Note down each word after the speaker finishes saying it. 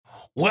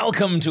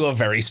Welcome to a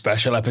very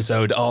special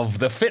episode of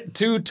the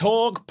Fit2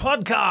 Talk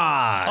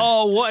podcast.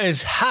 Oh, what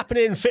is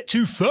happening,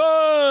 Fit2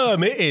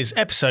 firm? It is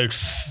episode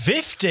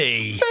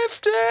 50.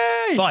 50!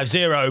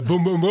 50,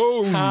 boom, boom,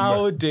 boom.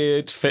 How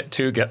did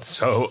Fit2 get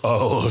so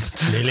old?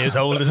 It's nearly as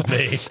old as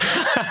me.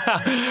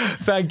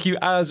 Thank you,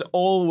 as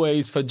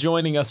always, for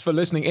joining us, for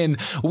listening in.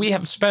 We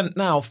have spent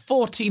now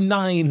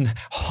 49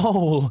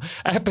 whole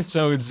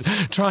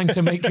episodes trying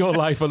to make your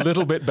life a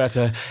little bit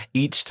better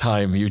each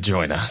time you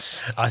join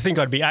us. I think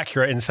I'd be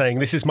accurate in saying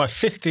this is my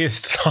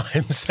 50th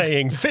time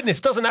saying fitness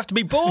doesn't have to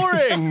be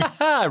boring.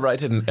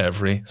 Right in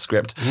every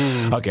script.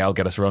 Okay, I'll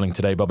get us rolling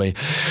today, Bobby.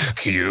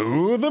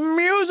 Cue the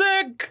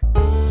music!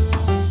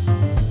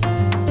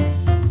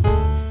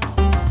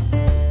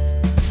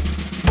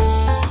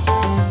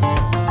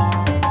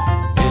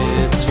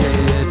 It's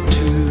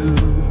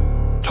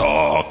Fit2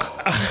 Talk.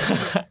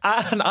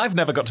 And I've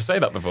never got to say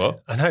that before.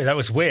 I know, that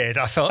was weird.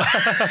 I felt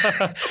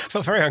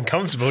felt very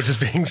uncomfortable just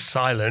being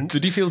silent.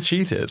 Did you feel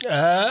cheated?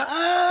 Yeah,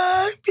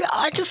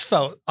 I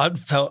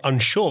felt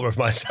unsure of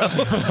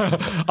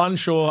myself.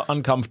 Unsure,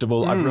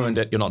 uncomfortable. I've ruined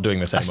it. You're not doing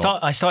this anymore.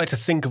 I started to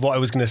think of what I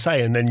was going to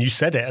say, and then you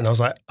said it, and I was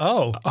like,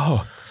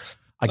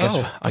 I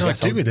guess I'll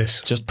do with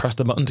this. Just press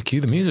the button to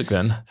cue the music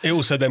then. It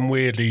also then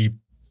weirdly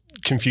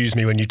confused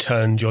me when you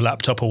turned your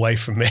laptop away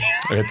from me.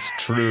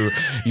 It's true.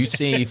 You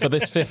see, for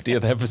this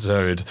 50th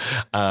episode,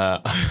 I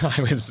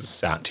was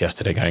sat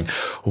yesterday going,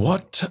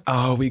 what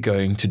are we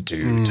going to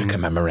do to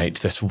commemorate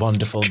this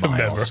wonderful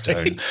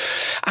milestone?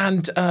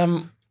 And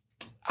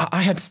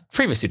I had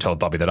previously told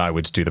Bobby that I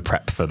would do the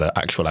prep for the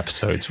actual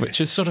episodes, which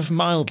is sort of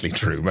mildly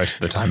true most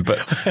of the time. But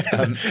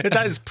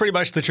that is pretty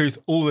much the truth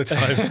all the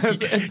time.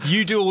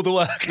 You do all the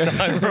work and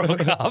I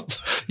rock up.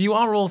 You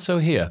are also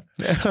here.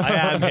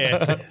 I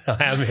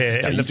am here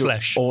in the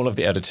flesh. All of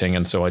the editing,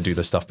 and so I do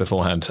the stuff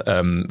beforehand.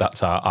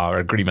 That's our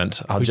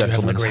agreement, our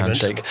gentleman's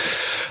handshake.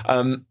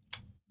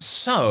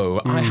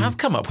 So I have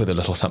come up with a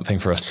little something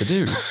for us to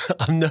do.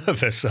 I'm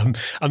nervous.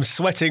 I'm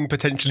sweating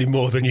potentially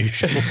more than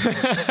usual.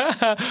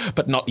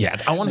 But not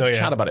yet. I wanted to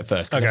chat about it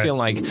first because I feel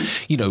like,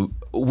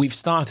 we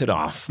started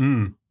off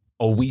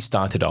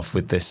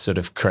with this sort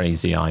of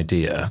crazy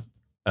idea.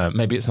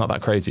 Maybe it's not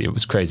that crazy. It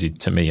was crazy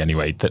to me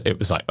anyway, that it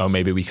was like,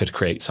 maybe we could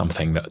create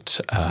something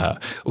that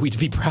we'd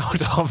be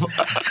proud of.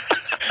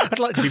 I'd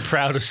like to be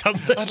proud of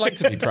something. I'd like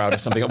to be proud of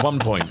something at one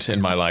point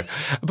in my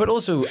life. But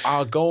also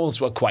our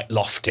goals were quite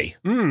lofty.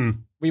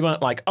 We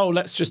weren't like,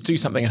 let's just do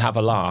something and have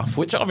a laugh,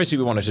 which obviously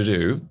we wanted to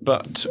do.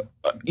 But,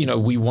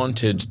 we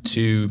wanted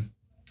to,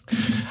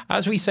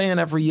 as we say in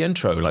every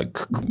intro, like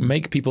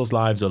make people's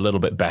lives a little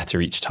bit better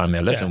each time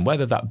they listen,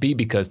 whether that be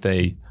because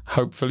they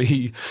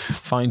hopefully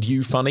find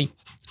you funny.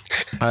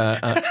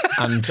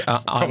 And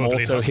I'm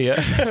also not here.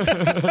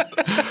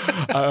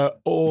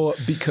 Or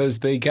because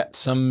they get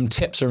some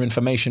tips or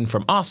information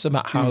from us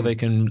about how they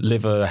can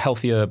live a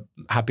healthier,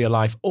 happier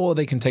life, or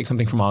they can take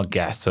something from our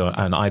guests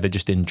and either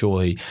just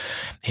enjoy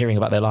hearing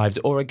about their lives,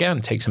 or again,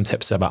 take some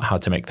tips about how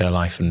to make their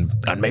life and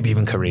maybe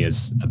even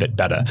careers a bit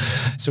better.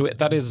 So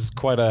that is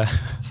quite a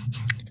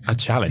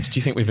challenge. Do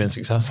you think we've been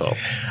successful?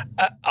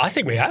 I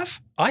think we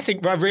have. I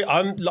think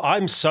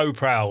I'm so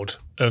proud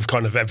of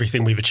kind of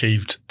everything we've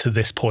achieved to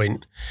this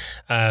point.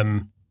 I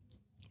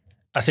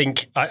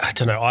think I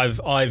don't know.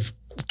 I've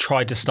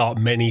tried to start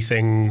many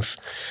things,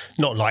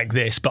 not like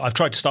this, but I've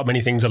tried to start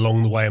many things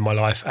along the way in my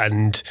life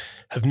and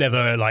have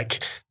never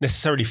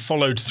necessarily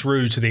followed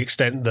through to the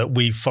extent that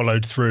we've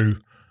followed through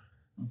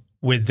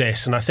with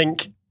this. And I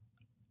think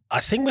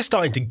we're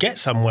starting to get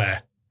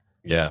somewhere.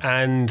 Yeah.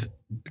 And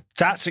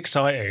that's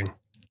exciting.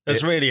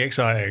 That's really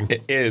exciting.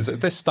 It is.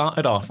 This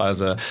started off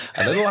as a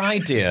little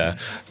idea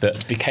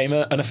that became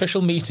an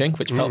official meeting,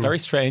 which felt very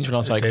strange when I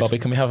was like, Bobby,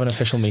 can we have an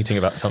official meeting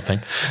about something?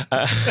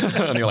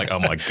 And you're like, oh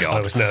my God.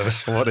 I was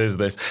nervous. What is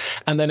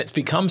this? And then it's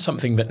become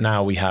something that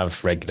now we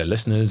have regular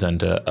listeners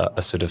and a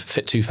sort of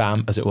Fit2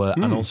 fam, as it were.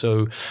 And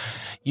also,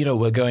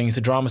 we're going into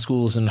drama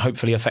schools and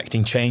hopefully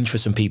affecting change for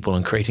some people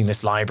and creating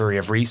this library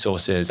of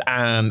resources.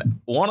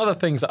 And one of the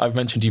things that I've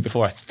mentioned to you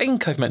before, I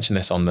think I've mentioned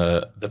this on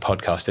the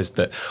podcast, is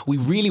that we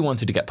really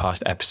wanted to get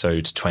past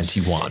episode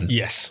 21.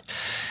 Yes.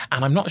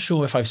 And I'm not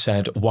sure if I've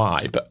said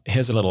why, but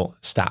here's a little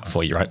stat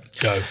for you, right?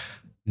 Go.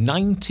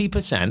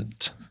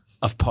 90%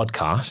 of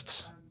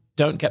podcasts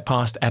don't get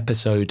past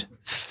episode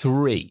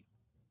 3.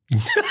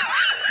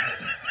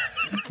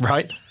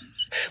 Right?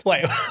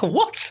 Wait,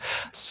 what?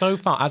 So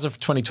far, as of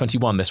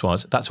 2021, that's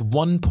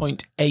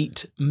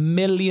 1.8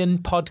 million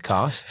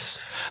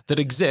podcasts that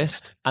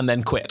exist and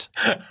then quit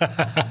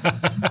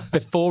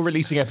before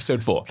releasing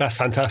episode 4. That's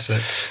fantastic.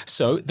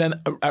 So then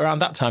around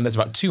that time, there's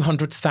about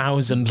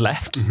 200,000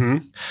 left.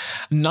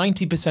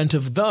 90%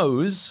 of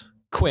those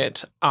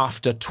quit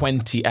after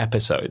 20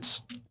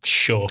 episodes.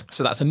 Sure.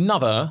 So that's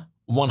another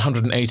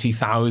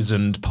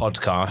 180,000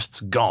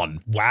 podcasts gone.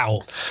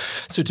 Wow.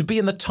 So to be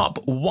in the top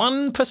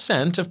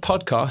 1% of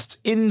podcasts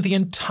in the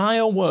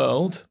entire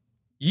world,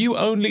 you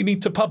only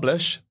need to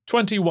publish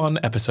 21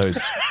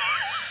 episodes.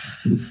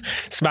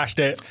 Smashed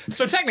it.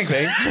 So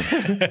technically,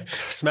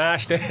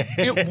 Smashed it.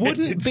 it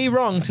wouldn't be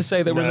wrong to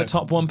say that we're in the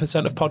top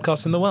 1% of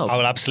podcasts in the world. I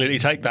will absolutely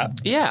take that.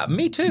 Yeah,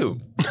 me too.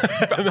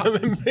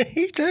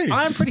 Me too.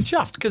 I'm pretty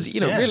chuffed because,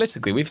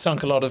 realistically, we've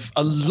sunk a lot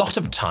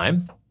of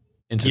time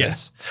into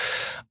this.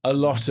 A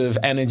lot of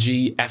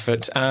energy,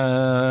 effort,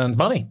 and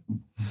money.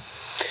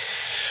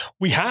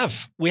 We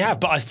have,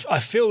 but I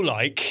feel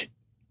like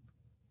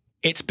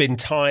it's been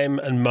time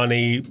and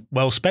money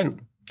well spent.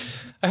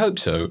 I hope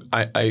so.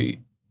 I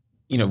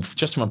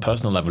just from a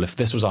personal level, if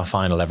this was our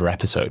final ever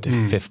episode,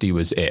 if 50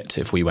 was it,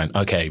 if we went,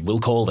 okay, we'll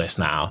call this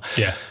now.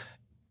 Yeah.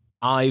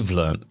 I've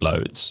learnt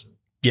loads.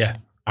 Yeah.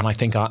 And I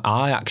think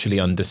I actually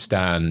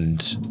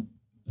understand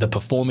the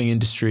performing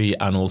industry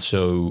and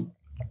also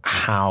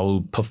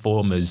how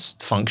performers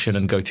function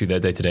and go through their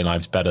day-to-day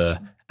lives better.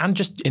 And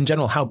just in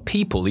general, how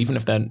people, even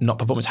if they're not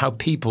performers, how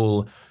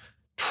people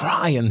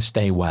try and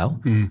stay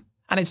well.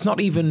 And it's not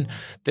even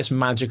this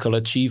magical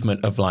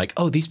achievement of like,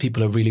 oh, these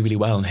people are really, really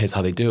well and here's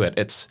how they do it.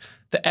 It's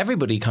that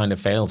everybody kind of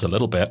fails a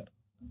little bit,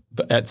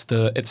 but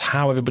it's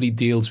how everybody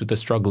deals with the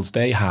struggles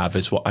they have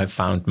is what I've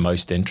found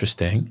most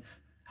interesting.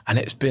 And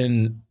it's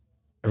been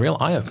a real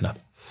eye-opener.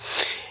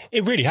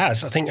 It really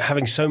has. I think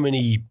having so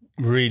many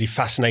really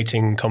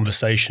fascinating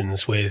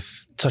conversations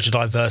with such a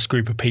diverse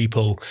group of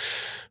people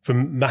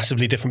from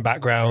massively different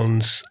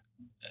backgrounds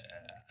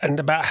and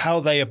about how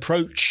they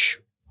approach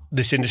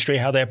this industry,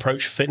 how they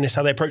approach fitness,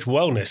 how they approach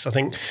wellness. I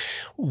think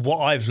what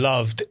I've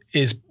loved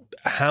is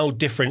how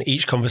different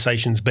each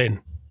conversation's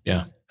been.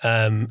 Yeah.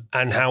 And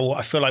how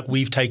I feel like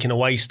we've taken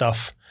away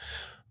stuff,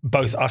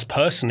 both us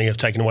personally have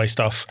taken away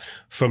stuff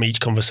from each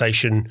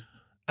conversation.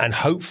 And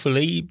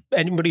hopefully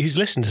anybody who's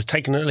listened has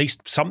taken at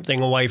least something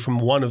away from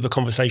one of the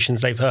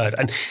conversations they've heard.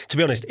 And to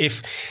be honest,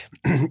 if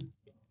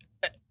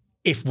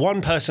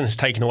one person has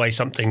taken away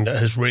something that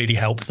has really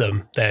helped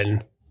them,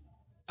 then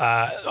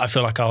I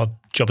feel like our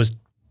job is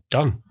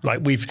done.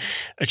 Like we've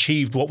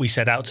achieved what we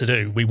set out to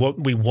do. We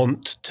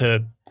want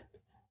to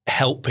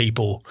help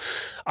people.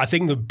 I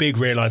think the big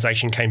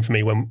realization came for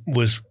me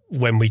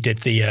when we did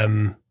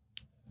the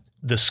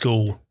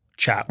school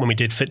chat, when we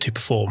did Fit to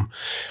Perform.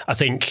 I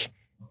think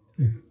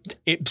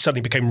it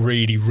suddenly became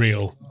really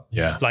real.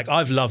 Yeah. Like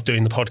I've loved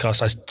doing the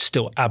podcast. I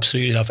still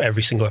absolutely love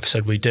every single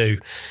episode we do,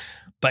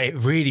 but it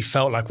really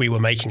felt like we were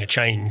making a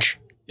change.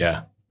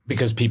 Yeah.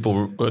 Because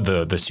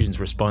the students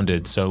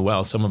responded so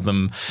well. Some of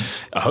them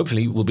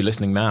hopefully will be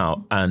listening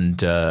now. And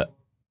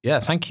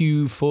thank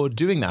you for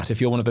doing that. If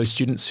you're one of those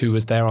students who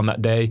was there on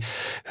that day,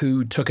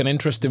 who took an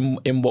interest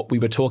in what we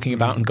were talking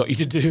about and got you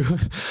to do,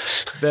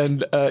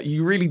 then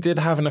you really did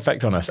have an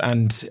effect on us.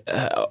 And,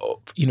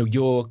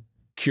 your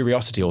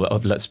curiosity, or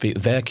let's be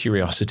their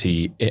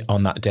curiosity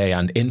on that day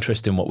and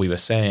interest in what we were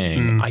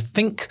saying, I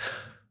think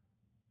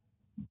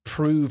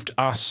proved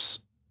us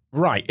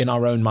right in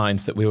our own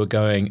minds that we were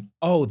going,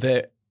 oh,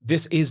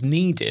 this is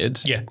needed.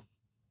 Yeah.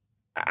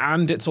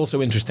 And it's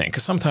also interesting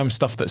because sometimes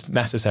stuff that's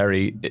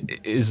necessary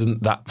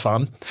isn't that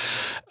fun.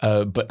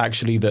 But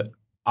actually that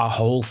our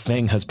whole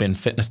thing has been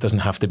fitness doesn't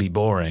have to be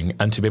boring,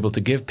 and to be able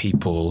to give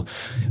people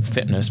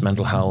fitness,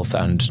 mental health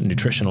and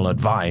nutritional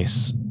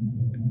advice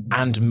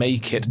and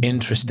make it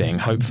interesting,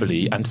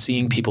 hopefully, and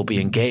seeing people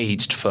be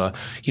engaged for,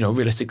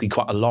 realistically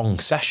quite a long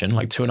session,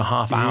 like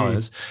 2.5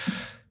 hours,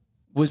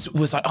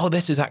 was like, oh,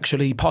 this is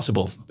actually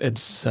possible.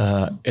 It's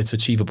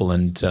achievable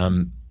and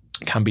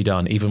can be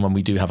done, even when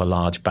we do have a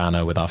large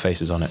banner with our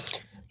faces on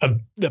it.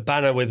 A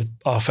banner with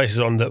our faces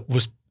on that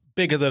was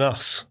bigger than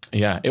us.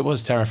 Yeah, it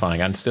was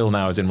terrifying, and still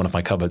now is in one of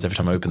my cupboards. Every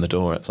time I open the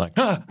door, it's like,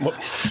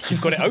 What?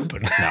 You've got it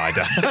open? No, I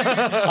don't.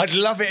 I'd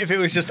love it if it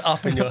was just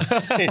up in your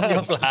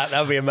flat. That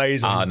would be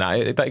amazing.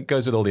 No, that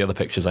goes with all the other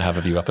pictures I have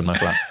of you up in my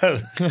flat.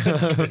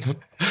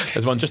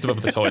 There's one just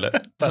above the toilet.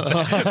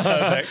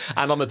 Perfect.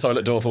 And on the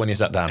toilet door for when you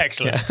sat down.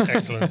 Excellent, yeah.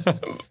 Excellent.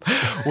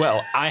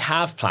 Well, I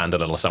have planned a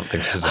little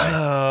something for today.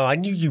 Oh, I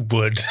knew you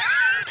would.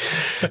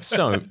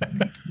 So,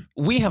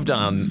 we have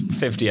done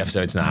 50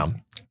 episodes now,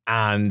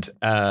 and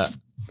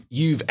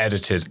you've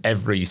edited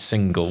every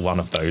single one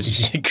of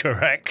those.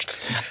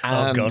 Correct.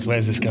 Oh, God,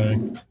 where's this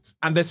going?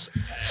 And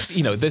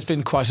there's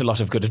been quite a lot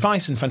of good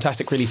advice and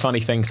fantastic, really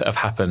funny things that have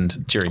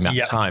happened during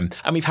that time.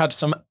 And we've had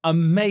some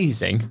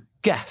amazing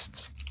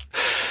guests.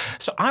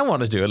 So I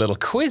want to do a little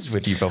quiz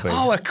with you, Bobby.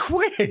 Oh, a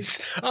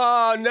quiz?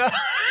 Oh, no.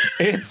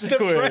 It's a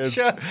quiz.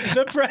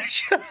 The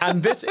pressure.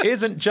 And this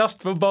isn't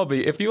just for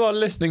Bobby. If you are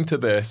listening to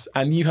this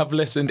and you have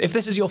listened, if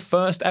this is your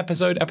first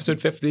episode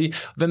 50,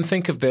 then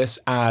think of this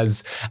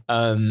as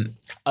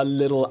a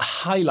little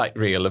highlight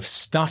reel of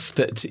stuff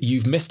that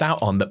you've missed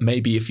out on, that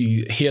maybe if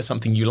you hear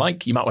something you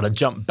like, you might want to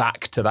jump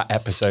back to that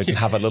episode and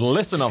have a little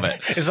listen of it.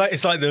 It's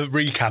like the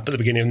recap at the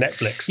beginning of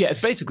Netflix. Yeah,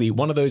 it's basically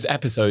one of those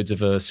episodes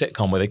of a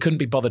sitcom where they couldn't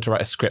be bothered to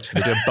write a script, so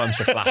they do a bunch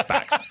of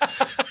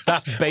flashbacks.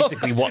 That's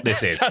basically what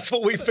this is. That's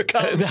what we've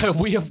become.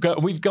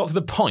 We've got to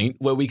the point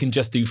where we can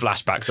just do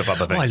flashbacks of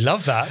other things. I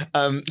love that.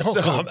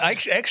 God, I'm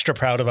extra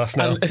proud of us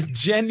now. And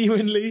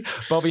genuinely,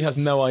 Bobby has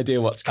no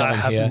idea what's coming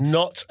here. I have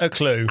not a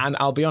clue. And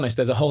I'll be honest,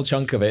 there's a whole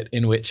chunk of it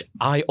in which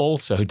I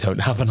also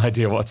don't have an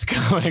idea what's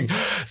coming.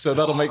 So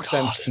that'll make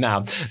sense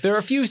now. There are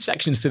a few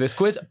sections to this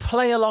quiz.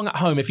 Play along at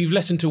home. If you've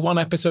listened to 1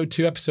 episode,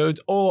 2 episodes,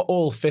 or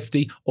all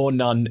 50, or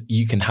none,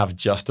 you can have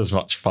just as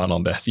much fun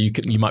on this. You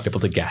might be able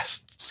to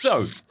guess.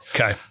 So,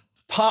 okay.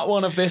 Part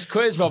 1 of this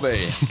quiz, Bobby.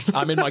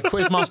 I'm in my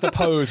quizmaster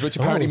pose, which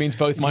apparently means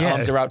both my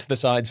arms are out to the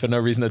sides for no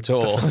reason at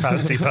all. That's a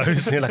fancy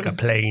pose. You're like a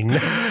plane.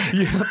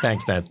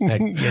 Thanks, man.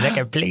 You're like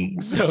a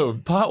plane. So,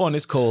 part 1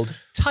 is called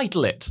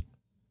Title It.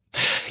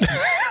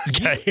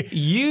 Okay.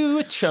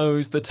 You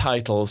chose the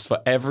titles for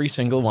every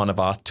single one of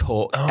our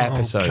talk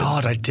episodes. Oh,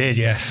 God, I did,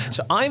 yes.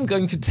 So I'm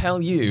going to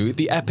tell you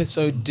the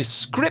episode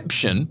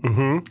description,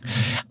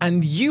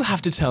 and you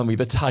have to tell me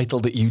the title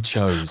that you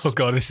chose. Oh,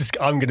 God,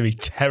 I'm going to be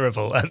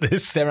terrible at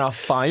this. There are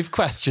 5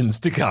 questions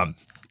to come.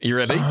 You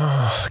ready?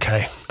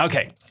 Okay.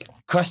 Okay.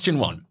 Question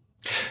 1.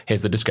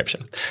 Here's the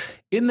description.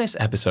 In this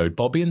episode,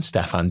 Bobby and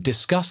Steffan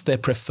discuss their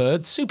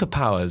preferred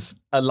superpowers,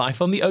 a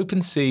life on the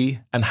open sea,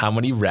 and how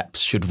many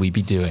reps should we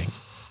be doing?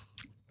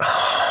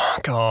 Oh,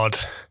 God.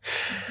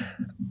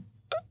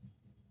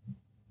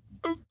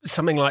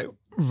 Something like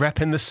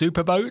repping the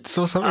superboats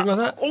or something like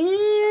that?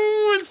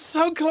 Oh, it's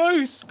so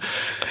close.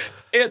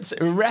 It's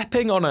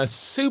repping on a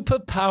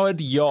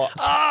super-powered yacht.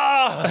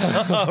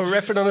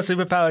 Repping on a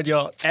super-powered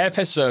yacht.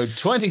 Episode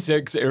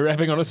 26,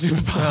 repping on a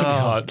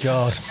super-powered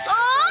yacht. God.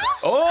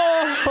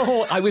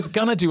 Oh, I was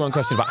going to do one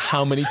question about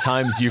how many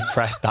times you've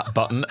pressed that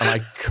button, and I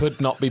could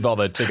not be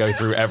bothered to go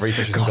through every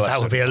single episode.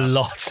 That would be a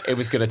lot. It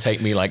was going to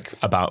take me like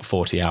about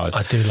 40 hours.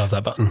 I do love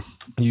that button.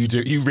 You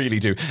do. You really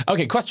do.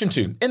 Okay, question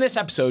 2. In this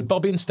episode,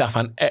 Bobby and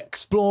Steffan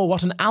explore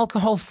what an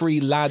alcohol-free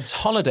lad's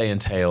holiday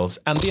entails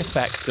and the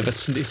effects of a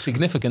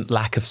significant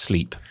lack of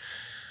sleep.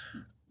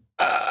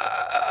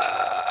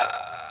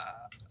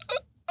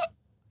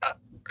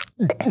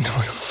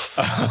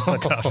 I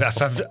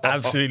have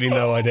absolutely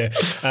no idea.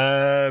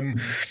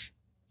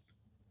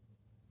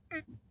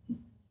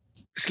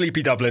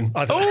 Sleepy Dublin.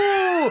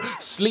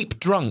 Sleep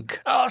drunk.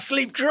 Oh,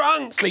 sleep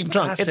drunk. Sleep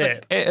drunk. That's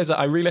it.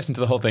 I re-listened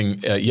to the whole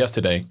thing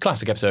yesterday.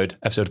 Classic episode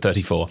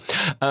 34.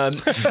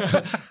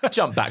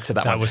 Jump back to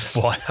that one.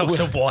 That was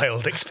a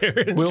wild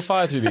experience. We'll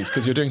fire through these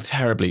because you're doing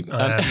terribly.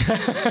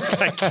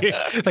 Thank you.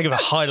 Thank you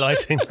for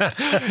highlighting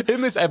that.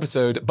 In this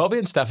episode, Bobby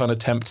and Steffan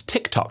attempt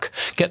TikTok,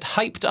 get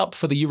hyped up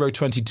for the Euro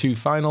 22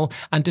 final,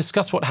 and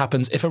discuss what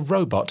happens if a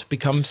robot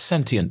becomes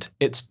sentient.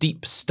 It's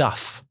deep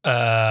stuff.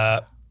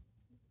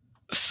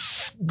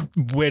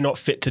 We're not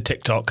fit to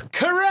TikTok.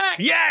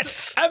 Correct!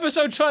 Yes!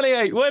 Episode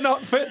 28, we're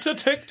not fit to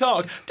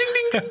TikTok. Ding,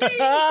 ding, ding,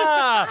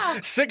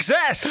 ding.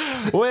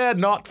 Success! We're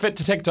not fit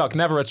to TikTok.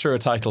 Never a truer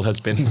title has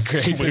been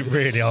created. We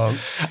really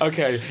aren't.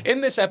 Okay, in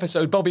this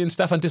episode, Bobby and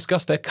Steffan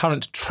discuss their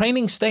current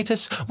training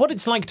status, what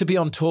it's like to be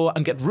on tour,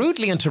 and get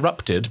rudely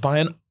interrupted by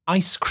an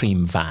ice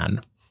cream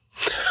van.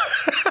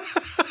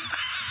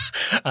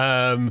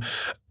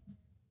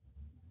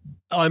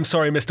 I'm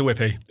sorry, Mr.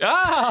 Whippy.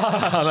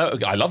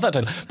 I love that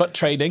title. But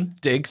training,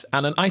 digs,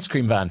 and an ice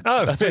cream van.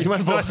 Oh, that's what you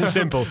went for. Nice and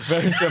simple.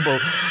 Very simple.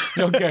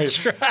 Okay.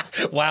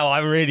 Wow,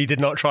 I really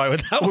did not try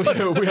with that one.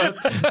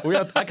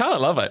 I kind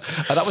of love it.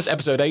 That was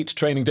episode 8,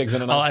 training, digs,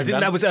 and an ice cream van. I think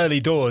that was early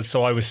doors,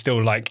 so I was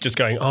still like just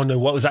going, oh no,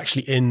 what was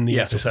actually in the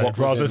episode,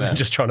 rather than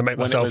just trying to make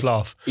myself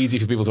laugh. Easy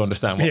for people to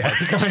understand what might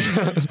be coming.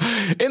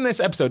 In this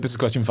episode, this is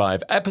question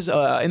 5.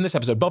 In this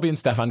episode, Bobby and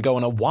Steffan go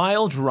on a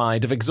wild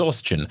ride of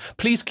exhaustion.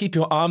 Please keep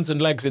your arms and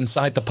legs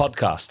inside the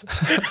podcast.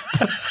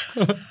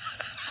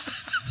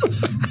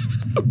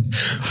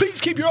 Please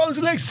keep your arms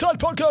and legs inside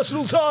podcast at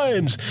all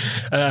times.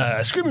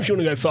 Scream if you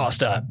want to go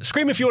faster.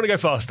 Scream if you want to go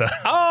faster.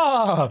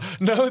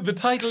 No, the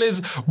title is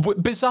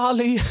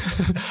bizarrely,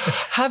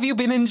 have you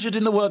been injured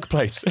in the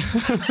workplace?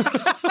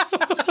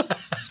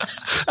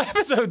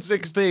 Episode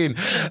 16,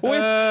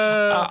 which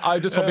I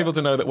just want people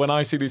to know that when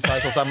I see these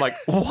titles, I'm like,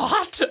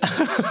 what?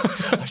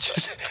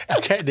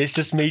 It's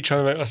just me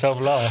trying to make myself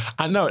laugh.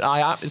 I know,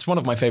 it's one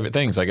of my favourite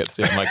things I get to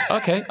see. I'm like,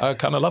 okay, I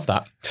kind of love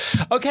that.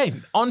 Okay,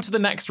 on to the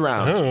next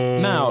round.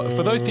 Now,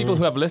 for those people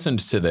who have listened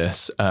to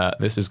this,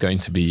 this is going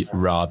to be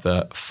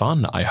rather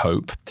fun, I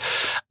hope.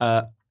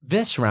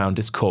 This round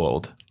is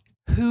called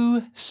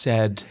Who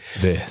Said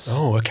This?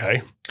 Oh,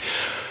 okay.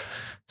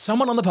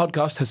 Someone on the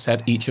podcast has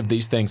said each of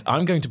these things.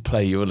 I'm going to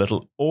play you a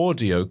little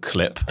audio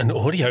clip. An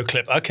audio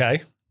clip,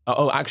 okay.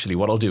 Actually,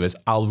 what I'll do is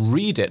I'll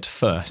read it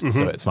first,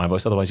 so it's my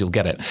voice, otherwise you'll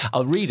get it.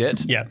 I'll read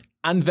it,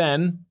 and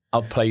then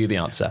I'll play you the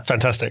answer.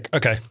 Fantastic,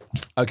 okay.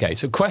 Okay,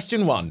 so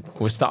question 1.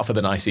 We'll start off with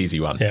a nice, easy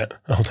one. Yeah.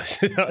 I'm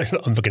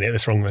going to get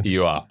this wrong then.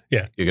 You are.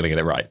 Yeah. You're going to get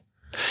it right.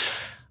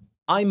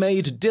 I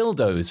made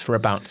dildos for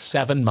about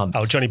 7 months.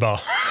 Oh, Johnny Barr.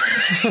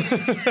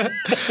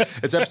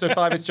 It's episode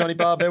 5, it's Johnny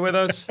Barr, bear with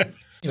us.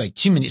 Anyway,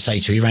 2 minutes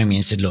later, he rang me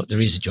and said, look, there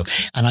is a job.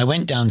 And I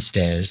went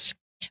downstairs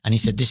and he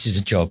said, this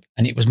is a job.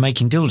 And it was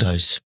making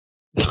dildos.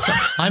 So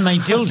I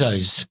made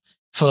dildos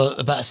for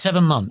about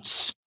 7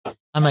 months.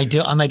 I made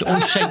all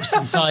shapes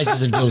and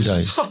sizes of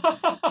dildos.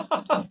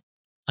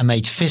 I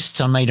made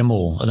fists, I made them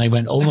all. And they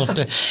went all off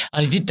and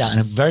I did that and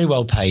I'm very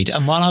well paid.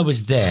 And while I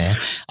was there,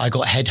 I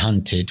got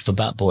headhunted for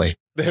Bat Boy.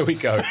 There we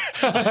go.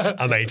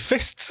 I made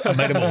fists, I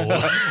made them all.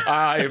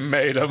 I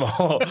made them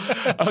all.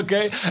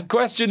 Okay,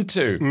 question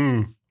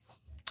 2.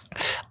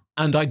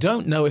 And I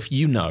don't know if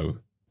you know,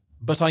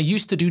 but I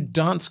used to do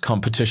dance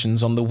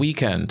competitions on the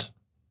weekend.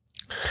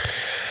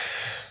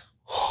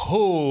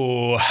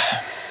 Oh.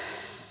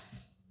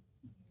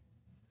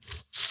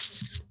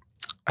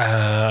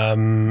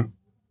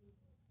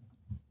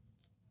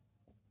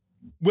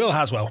 Will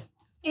Haswell.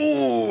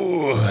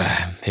 Ooh,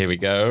 here we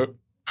go. And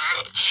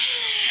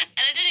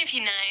I don't know if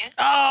you know.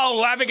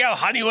 Oh, Abigail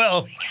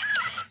Honeywell.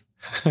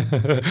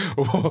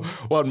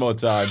 One more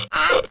time.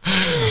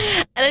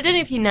 And I don't know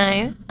if you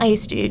know, I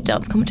used to do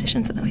dance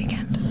competitions at the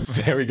weekend.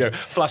 There we go.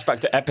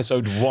 Flashback to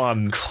episode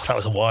 1. God, that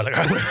was a while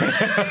ago.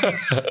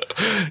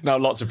 Now,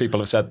 lots of people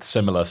have said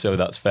similar, so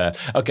that's fair.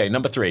 Okay,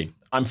 number 3.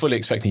 I'm fully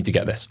expecting you to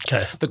get this.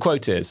 Okay. The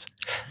quote is,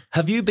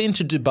 have you been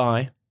to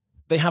Dubai?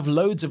 They have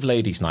loads of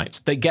ladies' nights.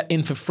 They get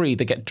in for free.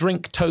 They get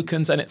drink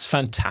tokens and it's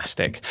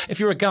fantastic. If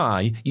you're a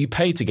guy, you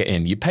pay to get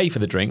in. You pay for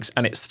the drinks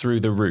and it's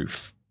through the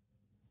roof.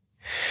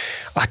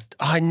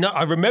 I know.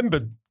 I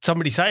remember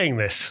somebody saying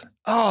this.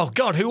 Oh,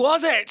 God, who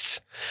was it?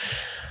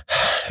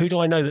 Who do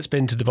I know that's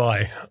been to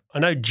Dubai? I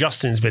know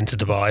Justin's been to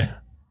Dubai.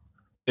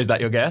 Is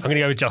that your guess? I'm going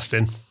to go with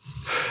Justin.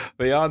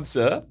 The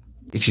answer?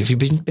 Have you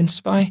been to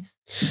Dubai?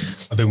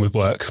 I've been with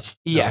work.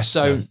 Yeah,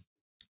 so...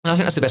 And I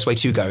think that's the best way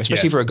to go,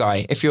 especially for a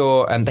guy. If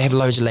you're, they have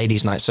loads of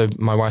ladies' nights. So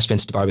my wife's been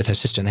to Dubai with her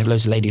sister and they have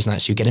loads of ladies'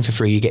 nights. You get in for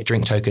free, you get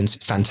drink tokens.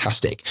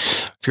 Fantastic.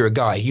 If you're a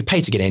guy, you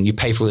pay to get in, you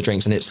pay for all the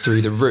drinks and it's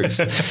through the roof.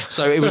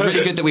 So it was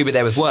really good that we were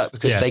there with work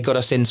because they got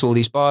us into all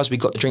these bars. We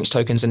got the drinks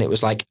tokens and it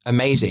was like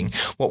amazing.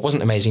 What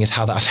wasn't amazing is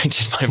how that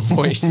affected my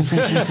voice.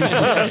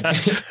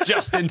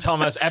 Justin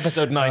Thomas,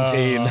 episode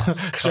 19.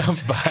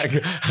 Jump back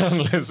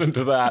and listen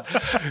to that.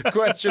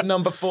 Question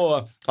number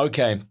 4.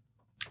 Okay.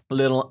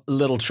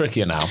 Little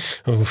trickier now.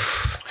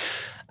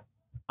 Oof.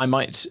 I'm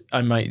going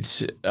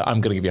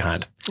to give you a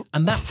hand.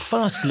 And that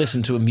first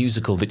listen to a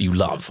musical that you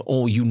love,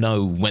 or you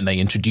know when they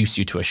introduce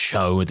you to a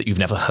show that you've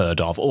never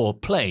heard of, or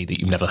play that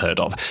you've never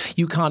heard of,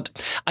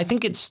 I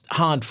think it's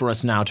hard for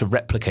us now to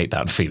replicate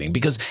that feeling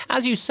because,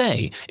 as you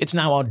say, it's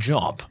now our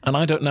job. And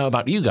I don't know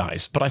about you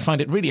guys, but I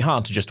find it really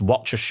hard to just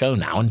watch a show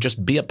now and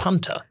just be a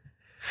punter.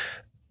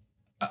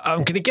 I'm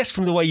going to guess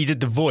from the way you did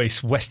the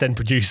voice, West End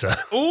producer.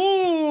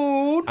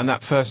 Ooh! And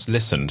that first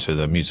listen to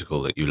the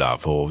musical that you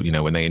love, or, you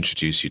know, when they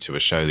introduce you to a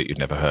show that you've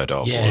never heard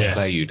of, or a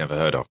play you've never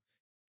heard of,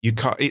 you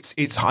can't,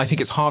 I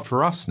think it's hard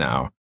for us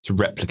now to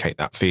replicate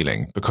that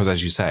feeling because,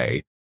 as you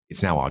say,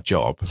 it's now our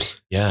job.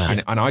 Yeah.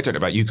 And I don't know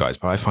about you guys,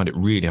 but I find it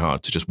really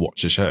hard to just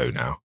watch a show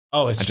now.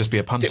 Oh, and just be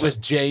a punter. It was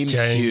James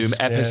Hume,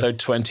 episode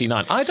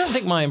 29. I don't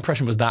think my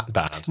impression was that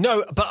bad.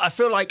 No, but I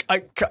feel like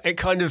it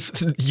kind of,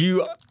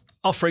 you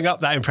offering up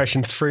that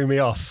impression threw me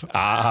off.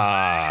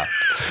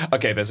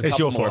 Okay, there's a couple more of these. It's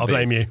your fault, I'll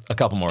blame you. A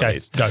couple more of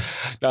these. Go.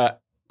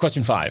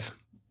 Question 5.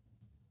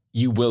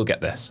 You will get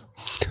this.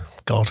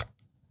 God.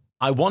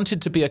 I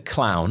wanted to be a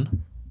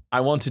clown.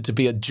 I wanted to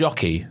be a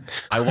jockey.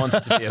 I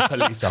wanted to be a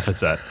police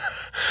officer.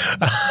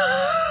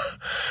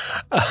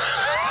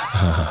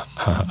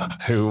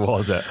 Who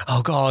was it?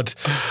 Oh, God.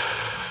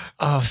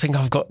 Oh, I think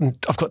I've got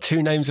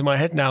 2 names in my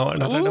head now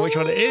and I don't know which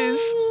one it is.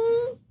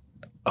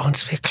 I want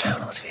to be a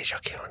clown, I want to be a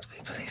jockey, I want to be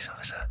a police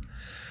officer.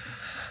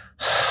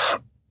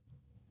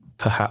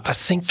 Perhaps I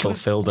think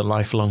fulfill the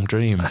lifelong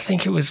dream. I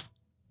think it was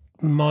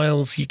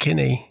Miles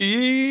Yukini.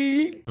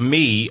 For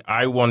me,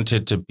 at one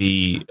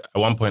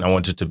point I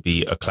wanted to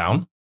be a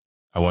clown.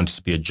 I wanted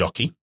to be a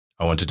jockey.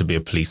 I wanted to be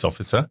a police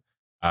officer.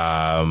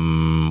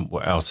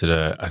 What else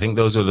I think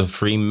those are the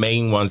 3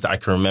 main ones that I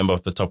can remember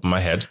off the top of my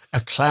head.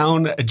 A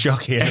clown, a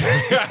jockey.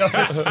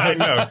 I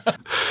know.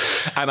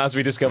 And as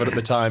we discovered at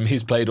the time,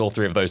 he's played all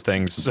 3 of those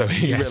things. So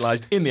he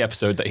realised in the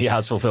episode that he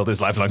has fulfilled his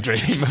lifelong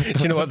dream.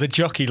 Do you know what? The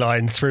jockey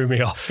line threw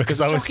me off because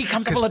jockey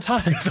comes up all the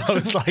time. I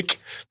was like,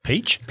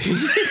 Peach?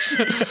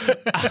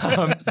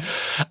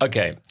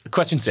 Okay,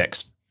 question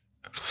 6.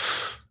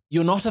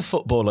 You're not a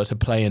footballer to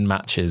play in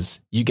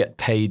matches. You get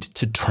paid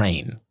to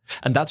train.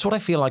 And that's what I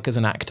feel like as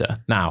an actor.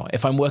 Now,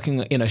 if I'm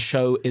working in a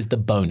show is the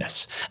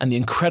bonus and the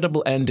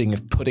incredible ending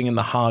of putting in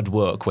the hard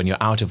work when you're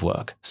out of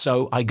work.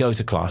 So I go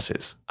to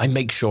classes. I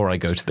make sure I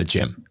go to the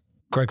gym.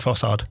 Greg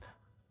Fossard.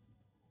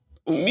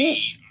 Me.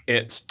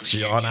 It's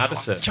John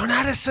Addison. John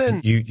Addison.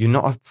 You're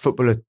not a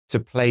footballer to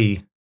play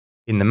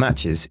in the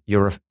matches.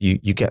 You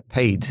get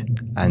paid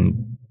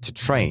and to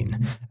train.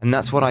 And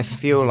that's what I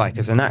feel like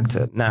as an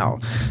actor. Now,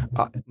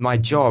 my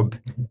job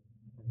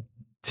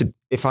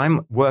if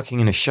I'm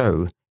working in a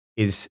show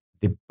is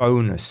the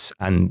bonus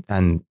and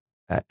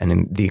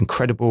the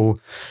incredible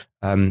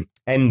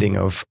ending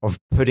of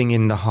putting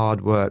in the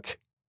hard work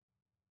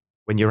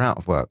when you're out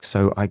of work.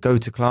 So I go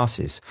to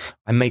classes.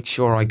 I make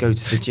sure I go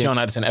to the gym. John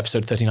Addison,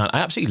 episode 39. I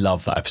absolutely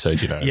love that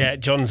episode, you know. Yeah,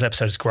 John's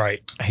episode is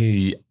great.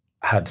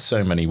 had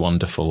so many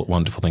wonderful,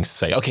 wonderful things to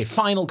say. Okay,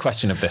 final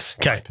question of this.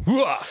 Okay.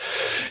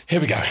 Here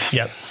we go.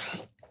 Yep.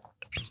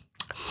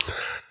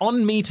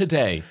 On me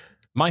today,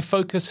 my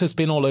focus has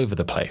been all over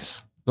the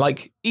place.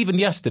 Like, even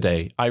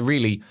yesterday,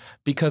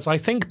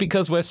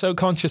 because we're so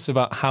conscious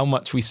about how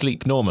much we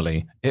sleep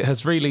normally,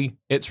 it's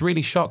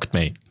really shocked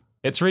me.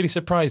 It's really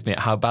surprised me at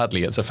how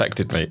badly it's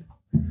affected me.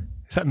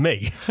 Is that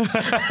me?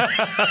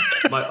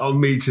 On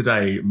me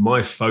today,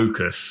 my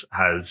focus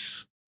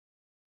has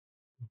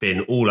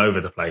been all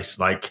over the place.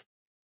 Like,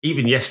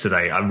 even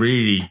yesterday,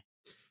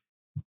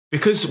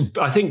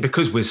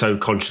 because we're so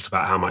conscious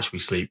about how much we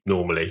sleep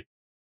normally,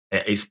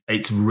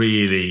 it's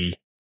really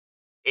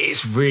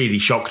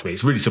shocked me.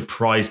 It's really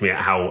surprised me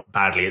at how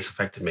badly it's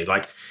affected me.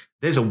 Like,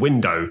 there's a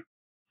window,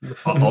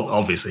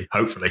 obviously,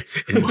 hopefully,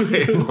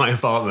 in my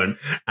apartment,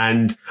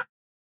 and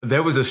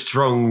there was a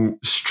strong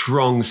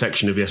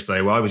section of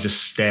yesterday where I was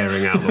just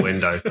staring out the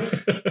window.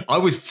 I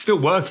was still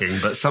working,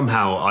 but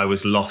somehow I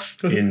was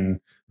lost in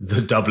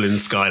the Dublin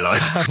skyline.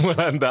 We'll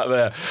end that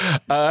there.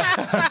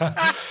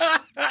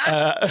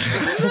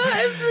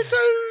 Episode.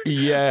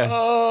 Yes.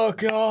 Oh,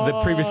 God.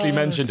 The previously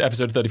mentioned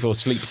episode 34,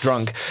 Sleep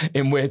Drunk,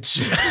 in which...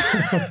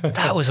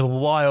 That was a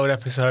wild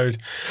episode.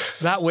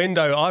 That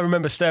window, I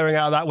remember staring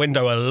out of that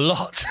window a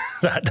lot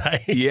that day.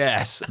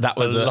 Yes, that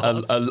was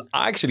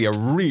actually a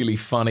really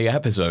funny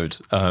episode.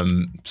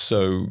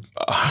 So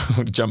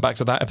jump back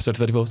to that episode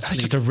 34. That's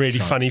just a really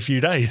funny few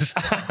days.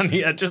 And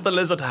yeah, just the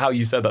listen to how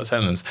you said that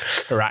sentence.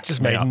 Correct.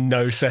 Just made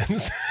no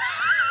sense.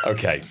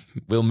 Okay,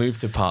 we'll move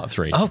to part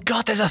 3. Oh,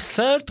 God, there's a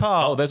third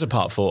part. Oh, there's a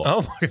part 4.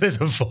 Oh, my God,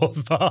 there's a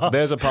fourth part.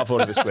 There's a part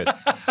 4 to this quiz.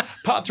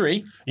 Part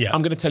 3,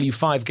 I'm going to tell you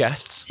 5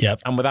 guests.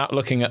 Yep. And without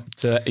looking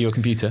at your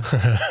computer.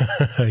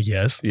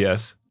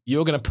 Yes.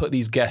 You're going to put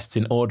these guests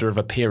in order of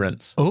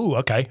appearance. Oh,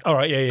 okay. All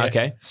right, yeah.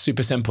 Okay,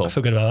 super simple. I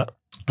feel good about that.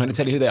 I'm going to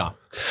tell you who they are.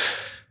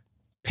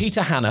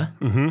 Peter Hanna,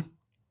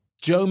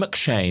 Joe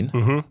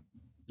McShane,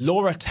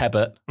 Laura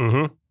Tebbett,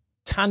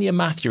 Tanya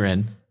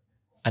Mathurin,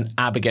 and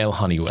Abigail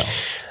Honeywell.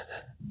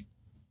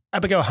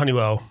 Abigail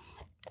Honeywell,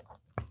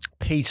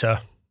 Peter.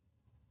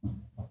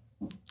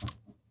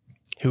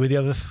 Who are the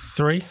other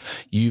 3?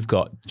 You've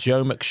got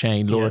Joe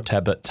McShane, Laura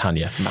Tebbett,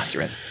 Tanya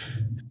Mathurin.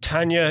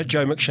 Tanya,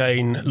 Joe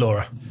McShane,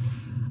 Laura.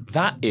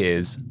 That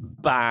is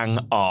bang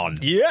on.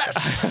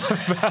 Yes!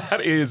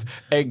 That is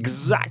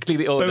exactly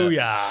the order.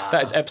 Booyah!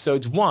 That is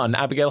episodes 1,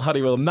 Abigail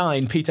Honeywell,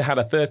 9, Peter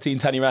Hanna, 13,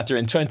 Tanya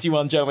Mathurin,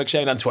 21, Joe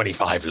McShane, and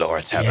 25,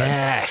 Laura Tebbett.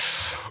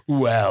 Yes!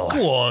 Well.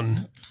 Go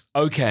on.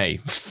 Okay,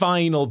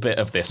 final bit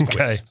of this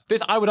quiz.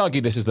 I would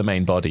argue this is the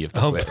main body of the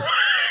quiz.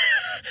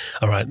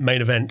 All right,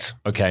 main event.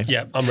 Okay.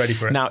 Yeah, I'm ready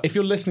for it. Now, if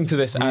you're listening to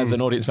this as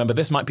an audience member,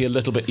 this might be a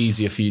little bit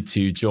easier for you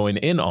to join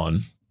in on,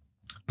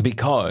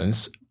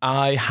 because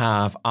I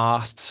have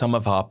asked some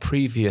of our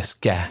previous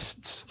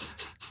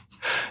guests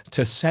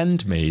to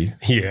send me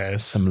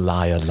some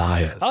liars.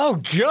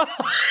 Oh, God.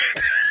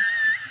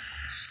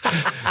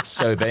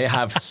 So they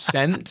have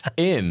sent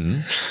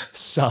in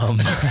some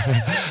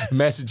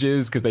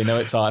messages because they know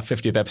it's our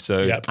 50th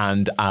episode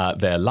and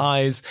their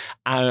lies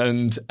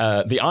and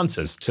the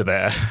answers to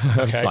their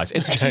lies.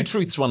 It's 2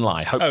 truths, 1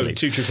 lie, hopefully.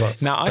 2 truths, 1 lie.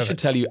 Now, I should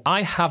tell you,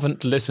 I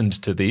haven't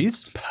listened to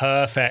these.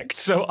 Perfect.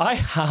 So I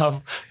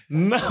have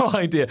no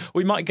idea.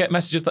 We might get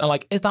messages that are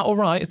like, is that all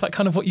right? Is that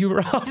kind of what you were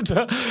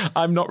after?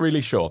 I'm not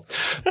really sure.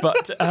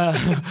 But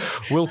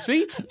we'll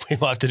see. We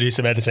might have to do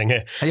some editing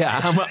here. Yeah,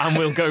 and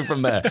we'll go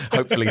from there.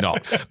 Hopefully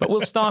not. But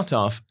we'll start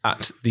off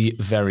at the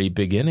very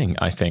beginning,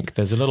 I think.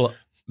 There's a little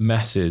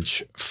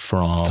message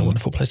from... It's a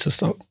wonderful place to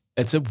start.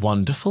 It's a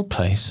wonderful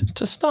place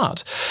to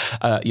start.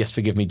 Yes,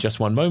 forgive me just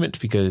one moment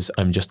because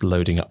I'm just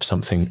loading up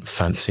something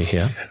fancy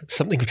here.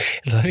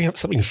 Loading up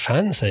something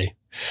fancy?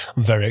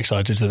 I'm very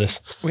excited for this.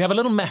 We have a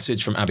little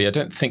message from Abby. I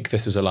don't think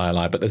this is a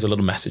lie, but there's a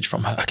little message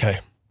from her. Okay.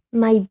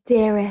 My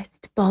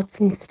dearest Bobs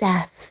and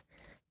Steph,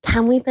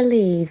 can we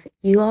believe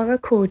you are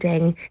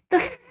recording the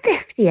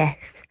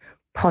 50th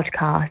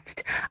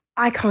podcast?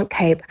 I can't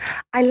cope.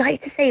 I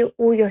like to say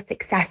all your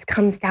success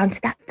comes down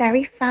to that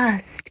very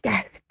first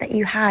guest that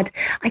you had.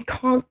 I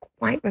can't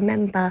quite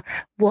remember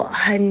what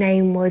her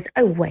name was.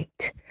 Oh,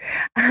 wait.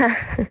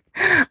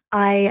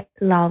 I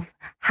love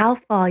how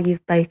far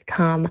you've both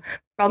come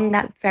from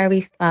that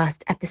very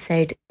first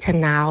episode to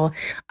now.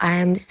 I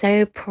am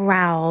so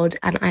proud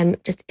and I'm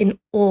just in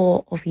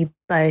awe of you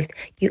both.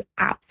 You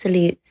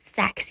absolute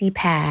sexy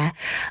pair.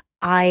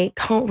 I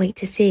can't wait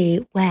to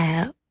see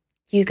where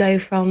you go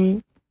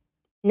from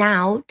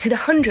now to the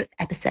 100th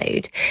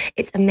episode.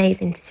 It's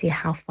amazing to see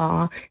how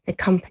far the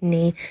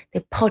company, the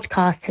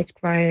podcast has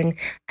grown,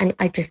 and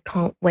I just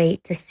can't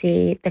wait to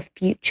see the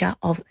future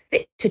of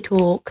Fit2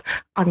 Talk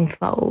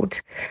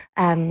unfold.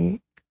 I'm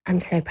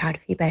so proud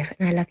of you both,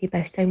 and I love you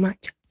both so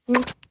much.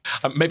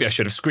 Maybe I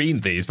should have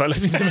screened these by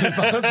listening to them in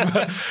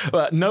advance.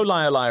 But no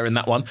liar in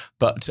that one,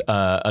 but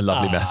a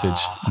lovely message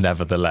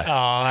nevertheless.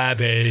 Oh,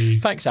 Abby.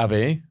 Thanks,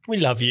 Abby. We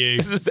love you.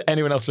 Is there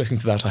anyone else listening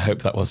to that? I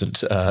hope that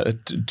wasn't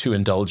too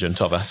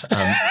indulgent of us.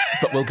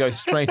 But we'll go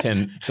straight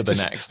in to the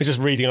next. We're just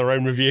reading our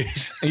own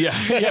reviews. Yeah,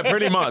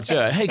 pretty much.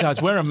 Yeah. Hey,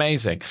 guys, we're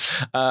amazing.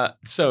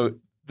 So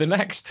the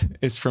next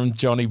is from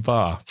Johnny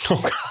Barr.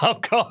 Oh,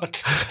 God.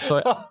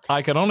 So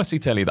I can honestly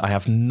tell you that I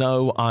have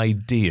no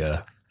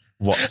idea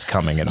what's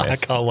coming in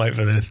this. I can't wait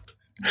for this.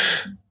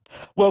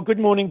 Well, good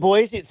morning,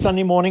 boys. It's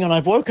Sunday morning and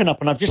I've woken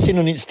up and I've just seen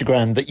on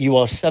Instagram that you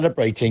are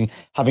celebrating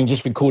having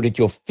just recorded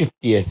your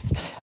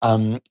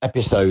 50th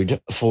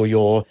episode for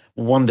your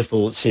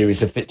wonderful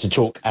series of Fit2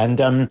 Talk. And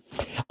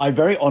I'm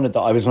very honoured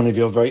that I was one of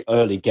your very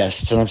early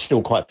guests, and I'm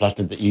still quite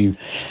flattered that you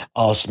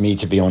asked me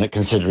to be on it,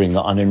 considering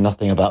that I know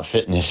nothing about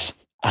fitness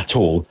at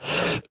all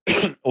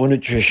or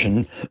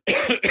nutrition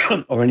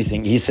or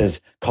anything. He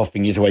says,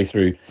 coughing his way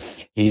through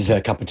his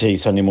cup of tea,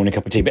 Sunday morning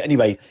cup of tea. But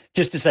anyway,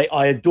 just to say,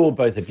 I adore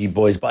both of you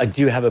boys, but I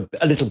do have a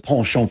little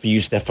penchant for you,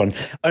 Steffan,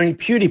 only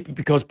purely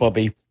because,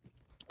 Bobby,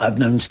 I've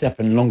known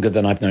Steffan longer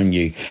than I've known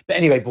you. But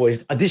anyway,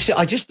 boys, I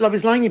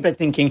was lying in bed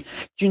thinking,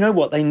 do you know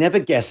what? They never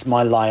guess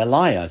my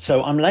liar.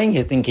 So I'm laying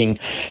here thinking,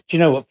 do you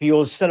know what? For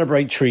your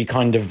celebratory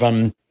kind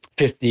of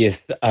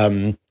 50th,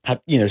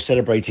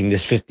 celebrating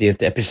this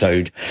 50th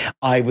episode,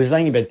 I was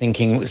laying in bed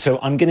thinking, so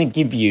I'm going to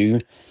give you,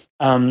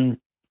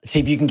 see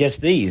if you can guess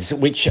these.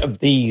 Which of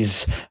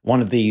these,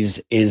 one of these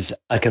is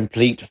a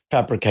complete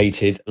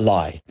fabricated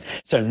lie.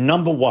 So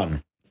number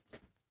one,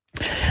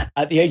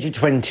 at the age of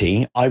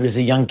 20, I was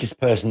the youngest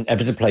person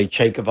ever to play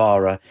Che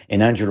Guevara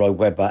in Andrew Lloyd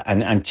Webber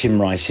and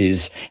Tim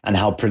Rice's and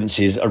Hal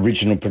Prince's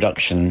original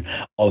production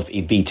of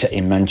Evita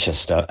in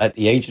Manchester. At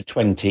the age of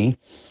 20,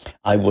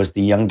 I was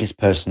the youngest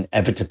person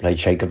ever to play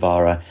Che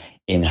Guevara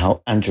in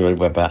Andrew Lloyd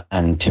Webber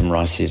and Tim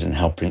Rice's and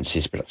Hal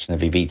Prince's production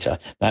of Evita.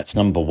 That's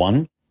number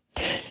one.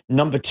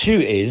 Number two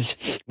is,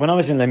 when I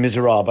was in Les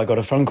Miserables, I got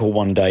a phone call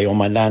one day on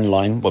my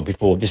landline.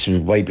 Well, this was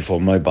way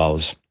before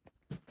mobiles.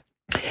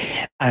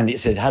 And it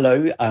said,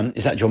 hello,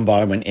 is that John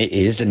Barr? I went, it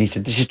is. And he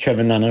said, this is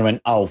Trevor Nunn. And I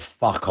went, oh,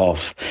 fuck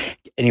off.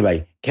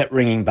 Anyway, kept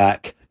ringing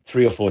back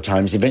 3 or 4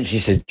 times. Eventually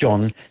said,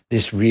 John,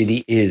 this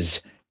really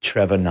is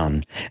Trevor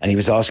Nunn. And he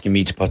was asking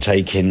me to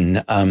partake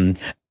in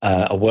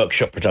a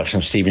workshop production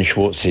of Stephen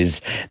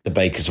Schwartz's The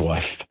Baker's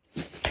Wife.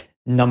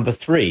 Number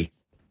 3.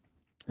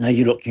 Now,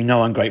 you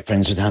know I'm great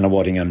friends with Hannah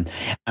Waddingham.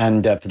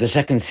 And for the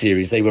second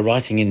series, they were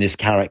writing in this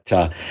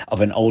character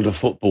of an older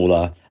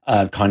footballer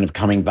kind of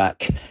coming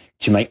back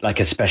to make like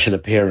a special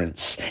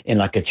appearance in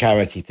like a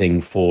charity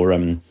thing for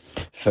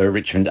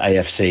Richmond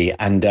AFC.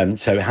 And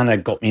so Hannah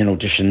got me an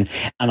audition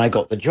and I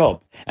got the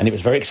job. And it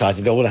was very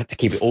exciting. I had to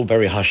keep it all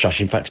very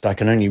hush-hush. In fact, I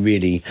can only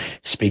really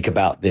speak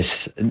about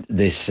this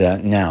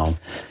now.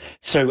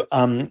 So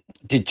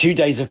did 2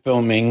 days of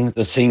filming,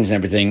 the scenes and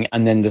everything.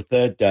 And then the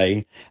third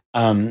day,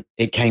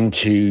 it came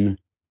to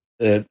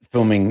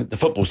filming the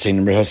football scene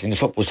and rehearsing the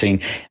football scene.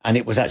 And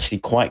it was actually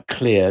quite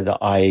clear that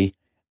I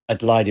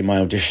had lied in my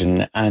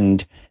audition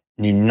and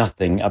knew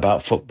nothing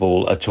about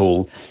football at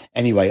all.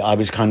 Anyway, I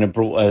was kind of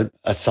brought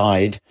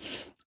aside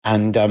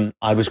and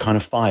I was kind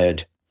of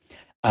fired.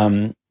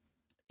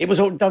 It was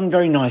all done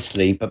very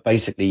nicely, but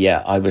basically,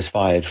 yeah, I was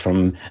fired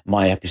from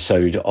my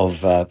episode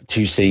of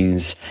 2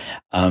 scenes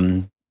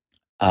in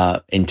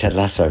Ted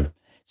Lasso.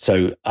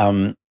 So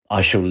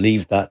I shall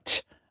leave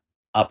that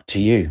up to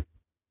you.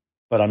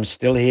 But I'm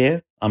still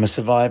here. I'm a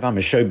survivor. I'm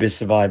a showbiz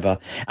survivor.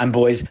 And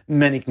boys,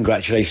 many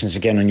congratulations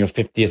again on your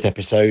 50th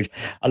episode.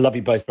 I love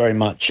you both very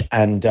much.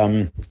 And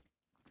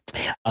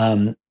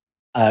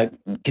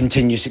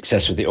continue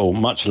success with it all.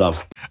 Much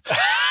love.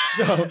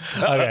 So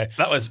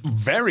that was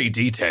very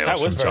detailed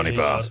from Johnny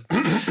Barr.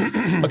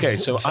 Okay,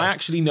 so I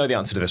actually know the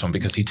answer to this one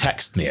because he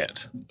texted me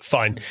it.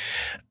 Fine.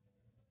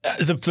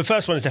 The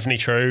first one is definitely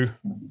true.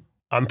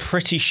 I'm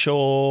pretty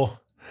sure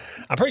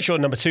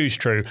number 2 is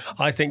true.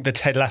 I think the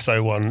Ted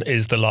Lasso one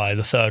is the lie.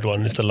 The third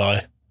one is the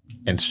lie.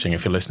 Interesting.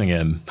 If you're listening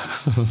in,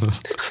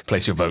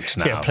 place your votes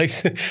now. Yeah,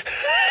 place.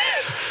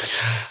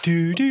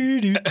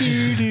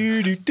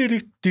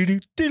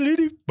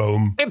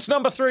 Boom. It's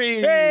number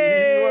 3.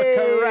 Hey! You are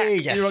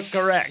correct. Yes. You are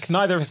correct.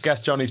 Neither of us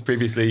guessed Johnny's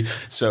previously,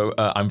 so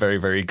I'm very,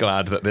 very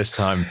glad that this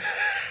time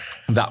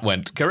that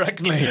went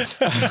correctly.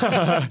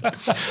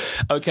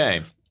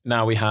 Okay,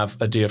 now we have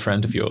a dear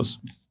friend of yours,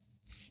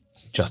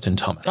 Justin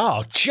Thomas.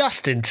 Oh,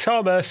 Justin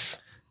Thomas.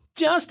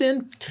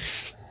 Justin.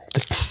 The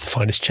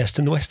finest chest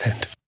in the West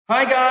End.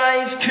 Hi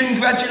guys,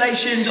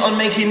 congratulations on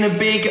making the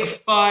big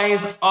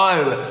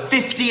 5-0.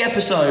 50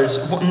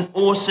 episodes, what an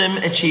awesome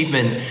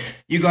achievement.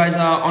 You guys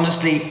are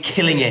honestly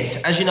killing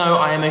it. As you know,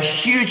 I am a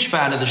huge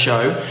fan of the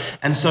show,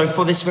 and so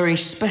for this very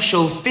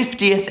special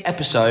 50th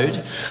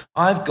episode,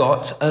 I've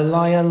got a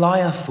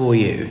liar for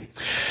you.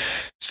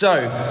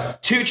 So,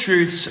 2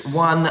 truths,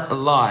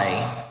 1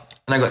 lie.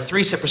 And I've got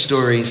 3 separate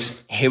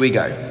stories. Here we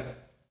go.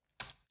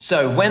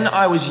 So, when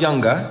I was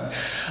younger,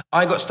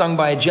 I got stung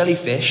by a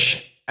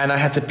jellyfish and I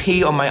had to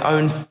pee on my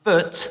own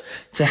foot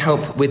to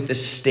help with the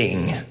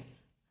sting.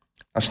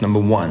 That's number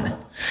 1.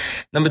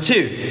 Number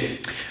 2,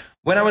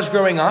 when I was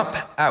growing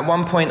up, at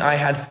one point I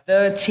had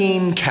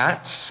 13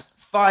 cats,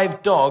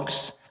 5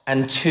 dogs,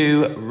 and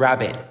 2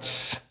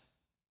 rabbits.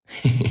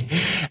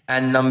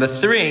 And number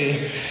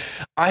 3,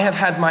 I have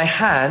had my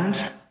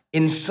hand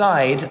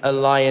inside a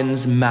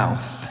lion's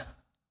mouth.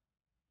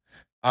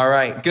 All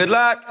right, good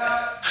luck.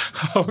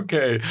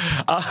 Okay.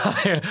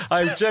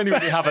 I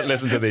genuinely haven't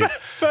listened to these.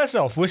 First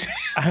off, was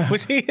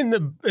he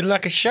in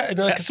like a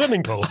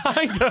swimming pool?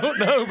 I don't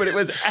know, but it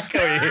was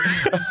echoey.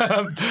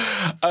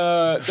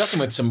 Justin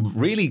with some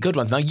really good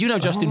ones. Now, you know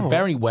Justin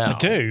very well. I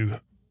do.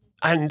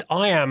 And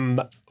I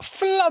am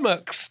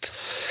flummoxed.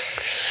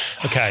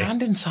 Okay.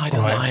 Hand inside a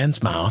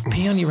lion's mouth,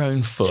 pee on your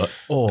own foot,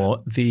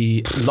 or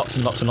the lots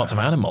and lots and lots of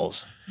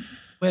animals.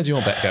 Where's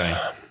your bet going?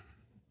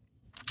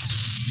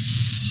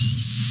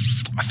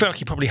 I feel like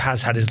he probably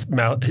has had his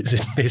mouth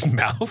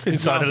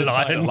inside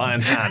a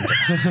lion's hand.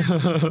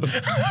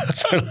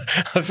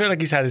 I feel like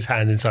he's had his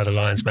hand inside a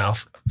lion's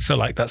mouth. I feel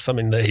like that's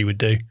something that he would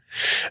do.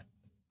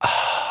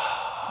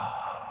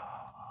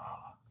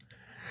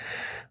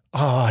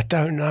 I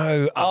don't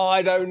know.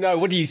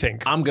 What do you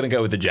think? I'm going to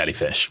go with the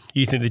jellyfish.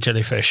 You think the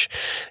jellyfish?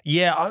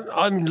 Yeah,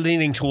 I'm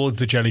leaning towards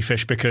the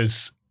jellyfish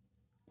because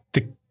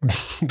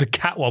the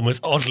cat one was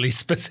oddly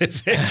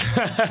specific.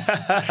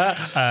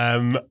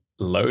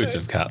 Loads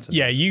of cats.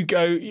 Yeah, you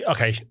go.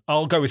 Okay,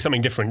 I'll go with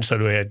something different. So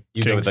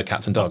you go with the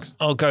cats and dogs.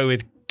 I'll go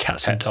with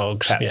cats and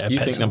dogs. Pets. Yeah, you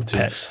pets think number 2.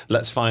 Pets.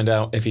 Let's find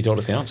out if he told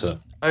us the answer.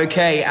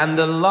 Okay, and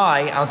the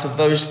lie out of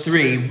those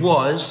 3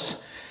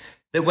 was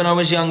that when I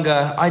was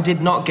younger, I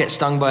did not get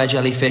stung by a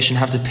jellyfish and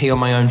have to pee on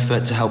my own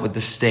foot to help with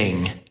the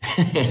sting.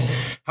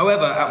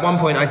 However, at one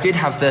point I did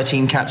have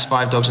 13 cats,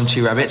 5 dogs and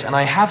 2 rabbits, and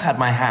I have had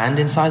my hand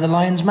inside the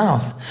lion's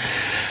mouth.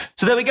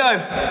 So there we go.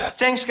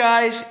 Thanks,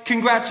 guys.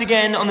 Congrats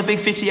again on the big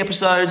 50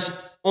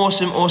 episodes.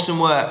 Awesome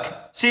work.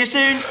 See you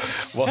soon.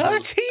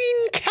 13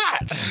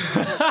 cats.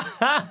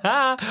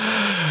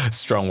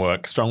 Strong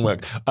work.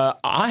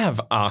 I have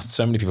asked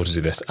so many people to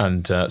do this,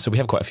 and so we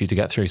have quite a few to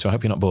get through, so I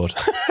hope you're not bored.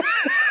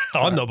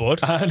 I'm not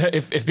bored. And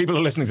if people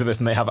are listening to this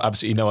and they have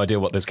absolutely no idea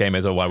what this game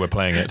is or why we're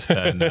playing it,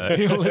 then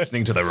you're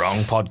listening to the wrong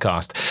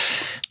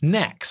podcast.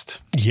 Next,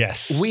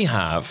 yes, we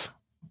have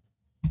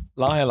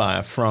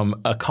Liar from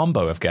a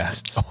combo of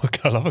guests. Oh,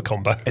 I love a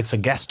combo. It's a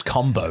guest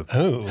combo.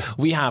 Oh.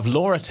 We have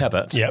Laura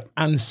Tebbett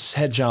and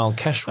Sejal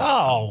Keshwar.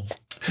 Oh,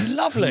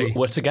 lovely. Who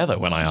were together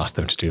when I asked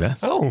them to do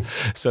this. Oh.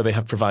 So they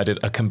have provided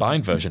a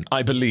combined version,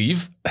 I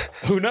believe.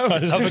 Who knows?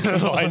 I love a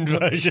combined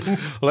version.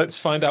 Let's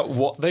find out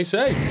what they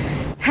say.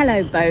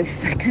 Hello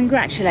both.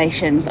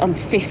 Congratulations on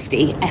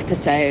 50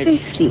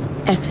 episodes. 50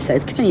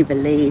 episodes. Can you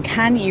believe?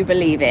 Can you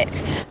believe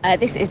it?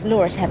 This is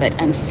Laura Tebbett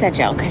and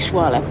Sejal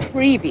Keshwar,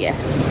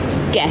 previous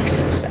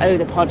guests of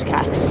the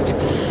podcast.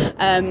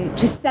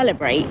 To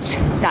celebrate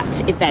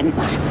that event,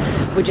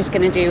 we're just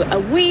going to do a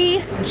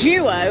wee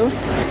duo.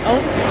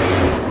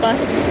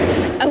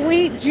 A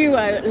wee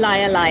duo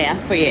liar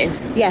for you.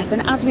 Yes,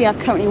 and as we are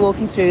currently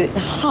walking through the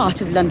heart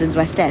of London's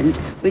West End,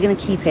 we're going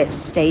to keep it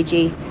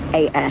stagey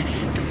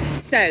AF.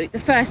 So the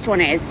first one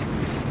is,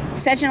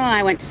 Sejal and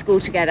I went to school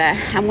together,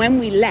 and when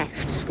we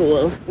left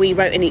school, we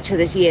wrote in each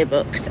other's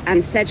yearbooks,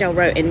 and Sejal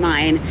wrote in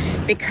mine,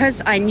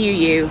 "Because I knew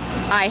you,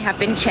 I have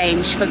been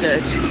changed for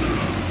good."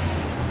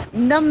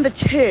 Number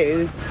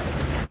 2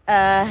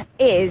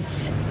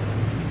 is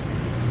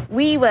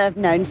we were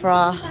known for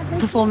our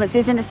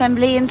performances in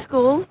assembly in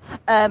school,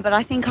 but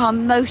I think our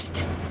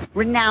most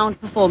renowned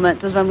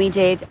performance was when we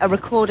did a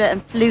recorder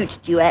and flute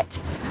duet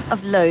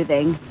of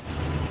Loathing.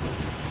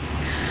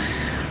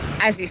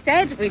 As we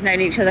said, we've known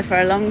each other for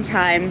a long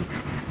time.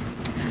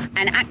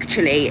 And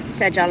actually,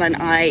 Sejal and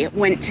I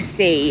went to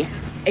see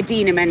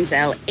Idina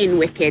Menzel in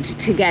Wicked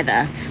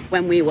together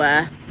when we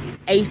were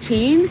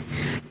 18.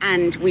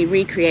 And we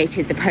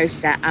recreated the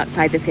poster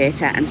outside the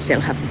theatre and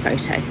still have the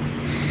photo.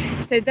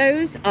 So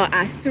those are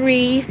our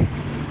 3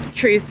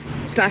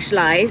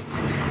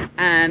 truths/lies.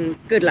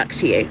 Good luck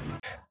to you.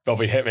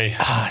 Bobby, hit me.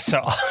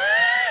 So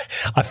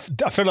I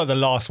feel like the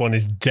last one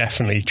is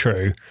definitely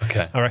true.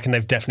 Okay. I reckon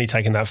they've definitely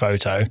taken that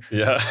photo.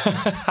 Yeah.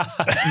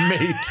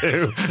 Me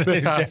too.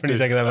 They've definitely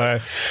taken that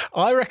photo.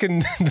 I reckon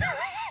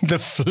the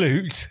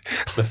flute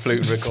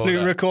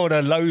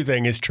recorder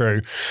Loathing is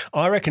true.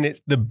 I reckon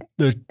it's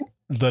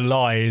the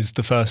lie is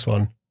the first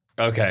one.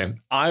 Okay.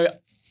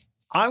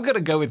 I'm going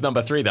to go with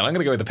number 3 then. I'm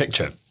going to go with the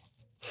picture.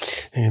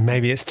 Yeah,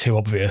 maybe it's too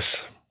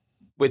obvious.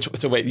 Which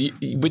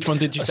one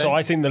did you say? So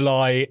I think the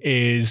lie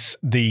is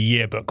the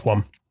yearbook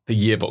one. The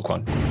yearbook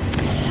one.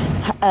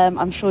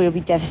 I'm sure you'll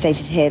be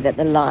devastated to hear that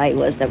the lie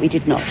was that we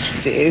did not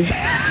do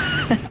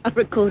a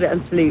recorder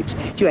and flute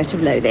duet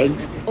of Loathing.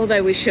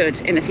 Although we should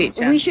in the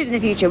future. We should in the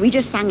future. We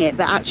just sang it,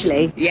 but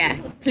actually... Yeah,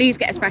 please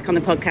get us back on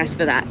the podcast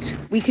for that.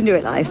 We can do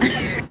it live.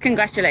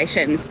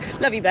 Congratulations.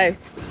 Love you both.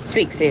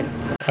 Speak soon.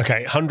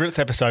 Okay, 100th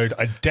episode.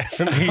 I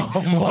definitely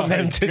want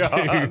them to do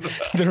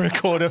the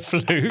recorder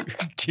flute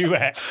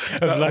duet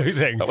of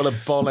Loathing. That will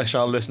abolish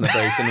our listener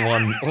base in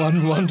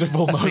one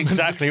wonderful moment. That's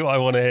exactly what I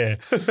want to hear.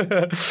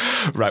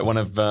 Right, one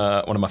of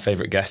my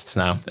favourite guests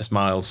now. It's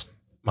Miles.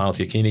 Miles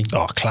Yakini.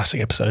 Oh,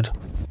 classic episode.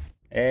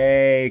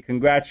 Hey,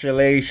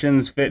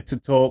 congratulations,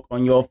 Fit2 Talk,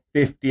 on your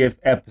 50th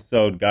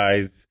episode,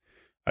 guys.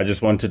 I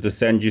just wanted to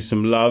send you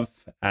some love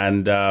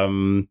and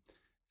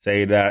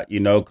say that,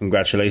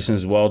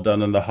 congratulations, well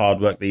done on the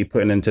hard work that you're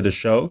putting into the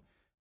show.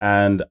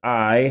 And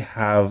I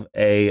have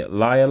a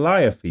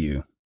liar for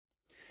you.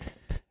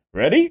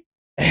 Ready?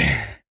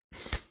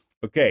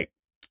 Okay.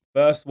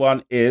 First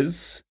one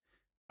is,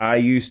 I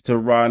used to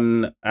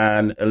run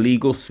an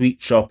illegal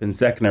sweet shop in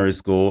secondary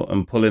school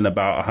and pull in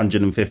about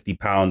 150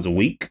 pounds a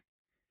week.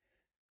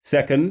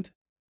 Second,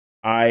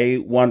 I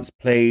once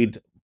played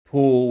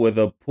pool with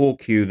a pool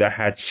cue that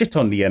had shit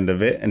on the end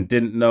of it and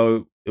didn't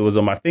know it was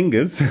on my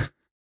fingers.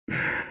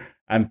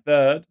 And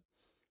third,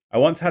 I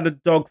once had a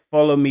dog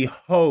follow me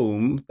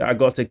home that I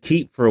got to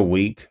keep for a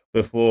week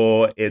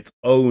before its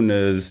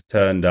owners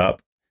turned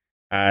up,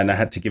 and I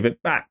had to give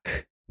it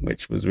back,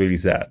 which was really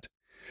sad.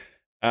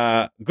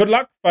 Good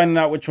luck finding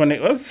out which one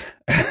it was.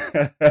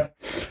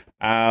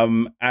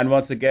 And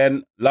once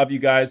again, love you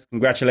guys.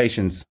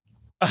 Congratulations.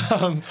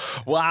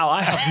 Wow,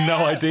 I have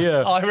no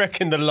idea. I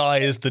reckon the lie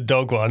is the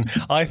dog one.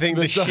 I think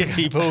the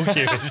shitty pool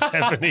cue is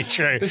definitely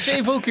true. The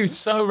shitty pool cue is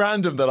so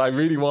random that I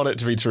really want it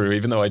to be true,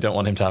 even though I don't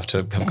want him to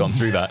have gone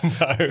through that.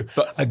 No,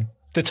 but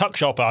the tuck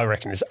shop, I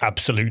reckon, is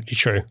absolutely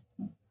true.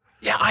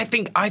 Yeah, I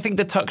think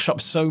the tuck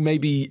shop's so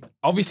maybe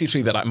obviously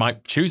true that I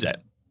might choose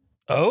it.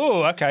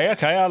 Oh, okay.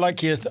 I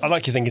like your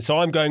thinking. So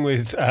I'm going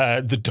with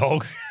the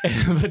dog.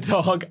 The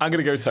dog. I'm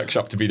going to go tuck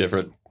shop to be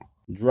different.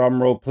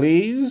 Drum roll,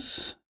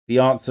 please. The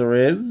answer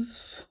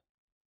is,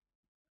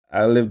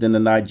 I lived in a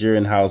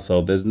Nigerian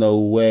household. There's no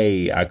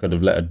way I could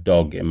have let a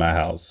dog in my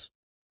house.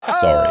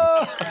 Sorry.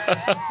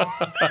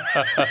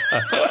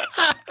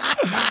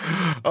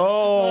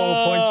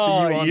 Points to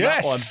you on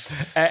yes.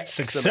 that one. Excellent.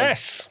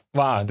 Success.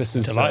 Wow, this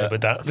is delighted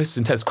with that. This is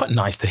intense. It's quite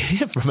nice to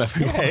hear from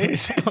everyone. Yeah, it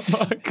is.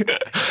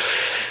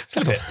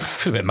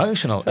 It's a bit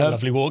emotional. A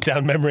lovely walk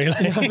down memory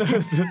lane.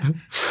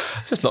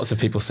 It's just lots of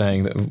people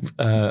saying that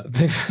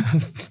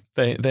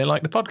they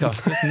like the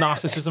podcast. It's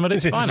narcissism at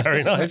its finest.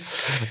 Very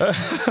nice.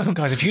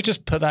 Guys, if you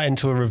just put that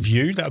into a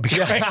review, that would be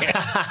great.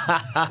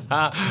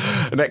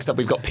 Next up,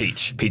 we've got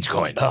Peach. Peach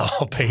Coin.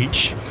 Oh,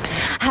 Peach.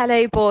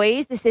 Hello,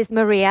 boys. This is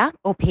Maria,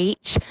 or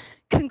Peach.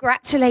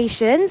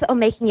 Congratulations on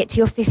making it to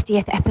your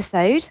 50th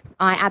episode.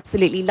 I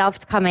absolutely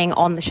loved coming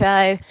on the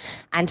show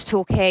and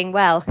talking,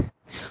 well,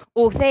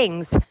 all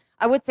things.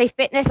 I would say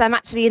fitness. I'm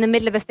actually in the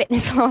middle of a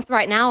fitness class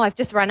right now. I've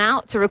just run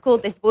out to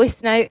record this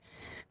voice note.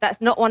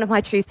 That's not one of my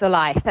truths or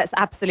lies. That's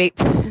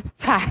absolute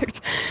fact.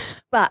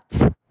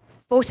 But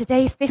for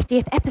today's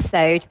 50th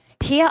episode,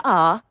 here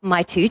are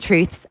my 2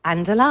 truths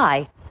and a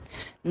lie.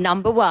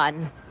 Number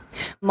 1,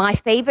 my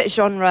favorite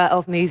genre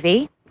of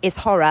movie is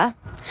horror,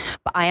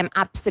 but I am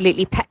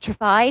absolutely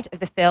petrified of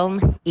the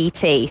film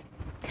E.T.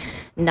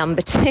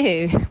 Number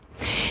 2,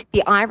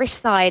 the Irish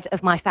side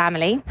of my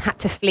family had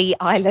to flee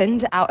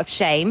Ireland out of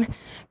shame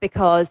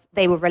because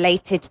they were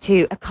related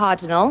to a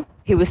cardinal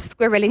who was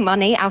squirreling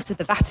money out of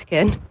the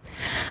Vatican.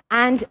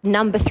 And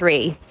number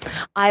 3,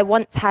 I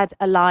once had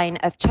a line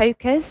of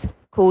chokers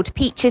called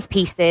Peach's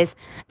Pieces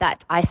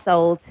that I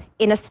sold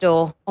in a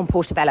store on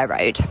Portobello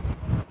Road.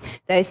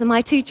 Those are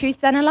my 2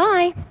 truths and a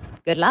lie.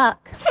 Good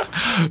luck.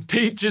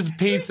 Peach's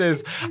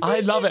Pieces.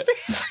 I love it.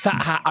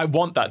 That hat, I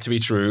want that to be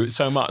true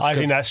so much. I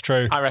think that's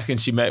true. I reckon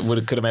she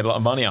could have made a lot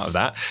of money out of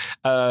that.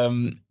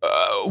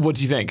 What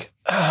do you think?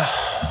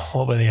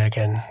 What were they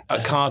again? A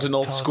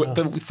cardinal.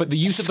 For the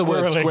use of the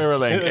word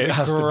squirreling. It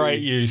has to be. Great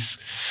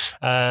use.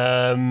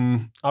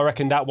 I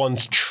reckon that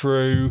one's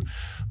true.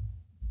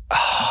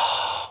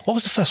 What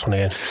was the first one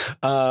again?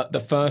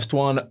 The first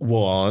one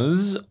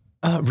was...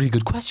 really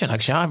good question,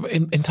 actually. I've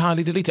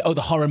entirely deleted. Oh, the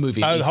horror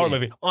movie. Oh, the horror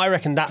movie. I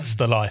reckon that's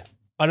the lie.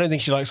 I don't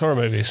think she likes horror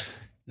movies.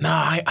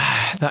 No,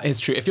 that is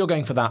true. If you're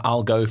going for that,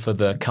 I'll go for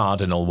the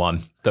cardinal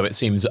one, though it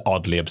seems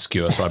oddly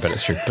obscure, so I bet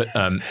it's true. But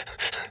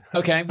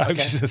okay. I hope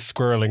she's just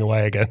squirreling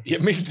away again. Yeah,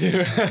 me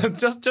too.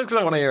 just because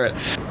I want to hear it.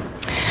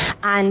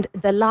 And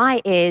the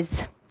lie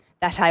is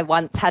that I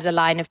once had a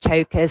line of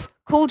chokers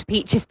called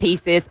Peach's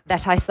Pieces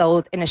that I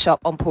sold in a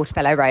shop on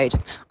Portobello Road.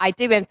 I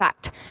do, in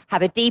fact,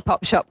 have a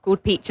Depop shop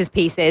called Peach's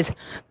Pieces,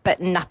 but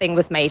nothing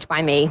was made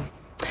by me.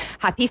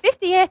 Happy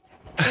 50th!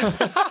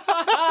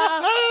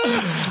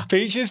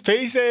 Peach's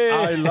Pieces!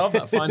 I love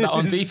that. Find that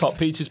on Depop,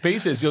 Peach's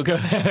Pieces. You'll go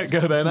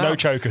there now. No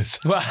chokers.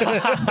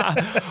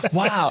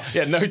 Wow.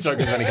 Yeah, no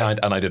chokers of any kind,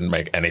 and I didn't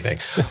make anything.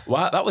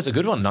 Wow, that was a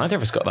good one. Neither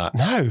of us got that.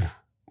 No.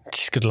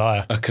 She's a good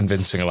liar. A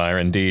convincing liar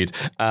indeed.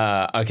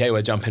 Okay,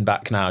 we're jumping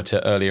back now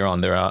to earlier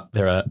on. There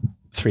are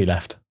 3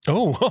 left.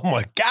 Oh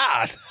my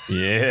God.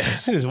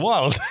 Yes. This is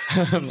wild.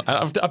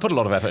 I put a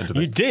lot of effort into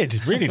this. You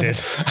did, really did.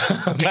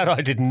 I'm glad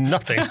I did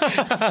nothing.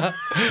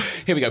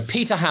 Here we go.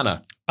 Peter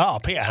Hanna. Oh,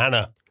 Peter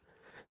Hanna.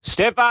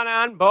 Steffan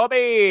and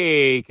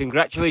Bobby,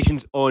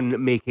 congratulations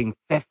on making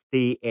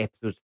 50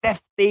 episodes.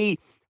 50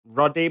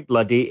 ruddy,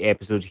 bloody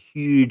episodes.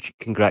 Huge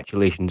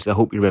congratulations. I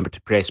hope you remember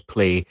to press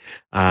play.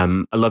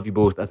 I love you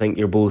both. I think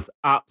you're both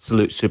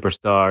absolute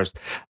superstars.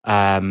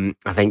 I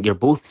think you're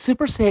both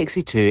super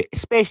sexy too,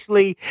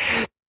 especially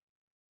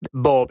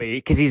Bobby,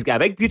 because he's got a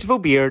big, beautiful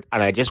beard,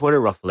 and I just want to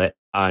ruffle it.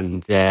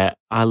 And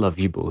I love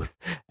you both.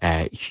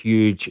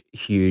 Huge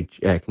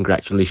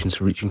congratulations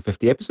for reaching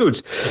 50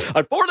 episodes.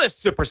 And for this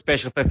super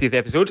special 50th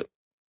episode,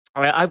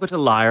 I've got a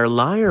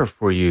liar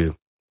for you.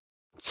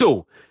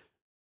 So,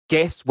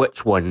 guess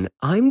which one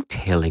I'm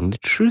telling the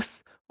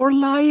truth or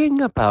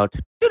lying about.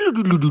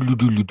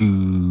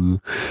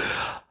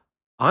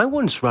 I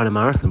once ran a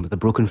marathon with a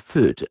broken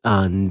foot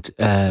and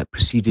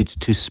proceeded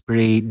to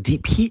spray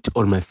deep heat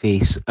on my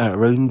face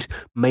around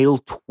mile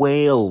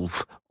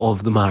 12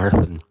 of the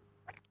marathon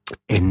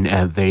in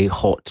very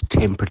hot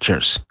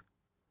temperatures.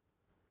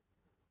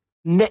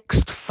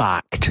 Next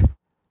fact.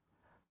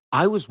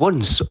 I was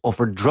once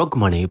offered drug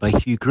money by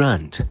Hugh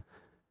Grant.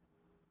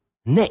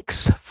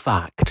 Next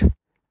fact.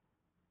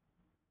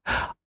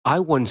 I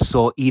once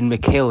saw Ian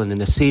McKellen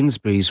in a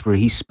Sainsbury's where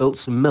he spilt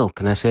some milk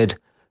and I said,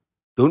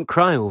 "Don't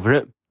cry over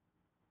it."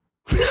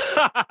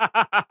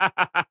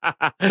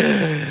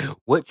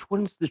 Which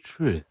one's the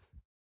truth?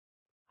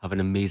 Have an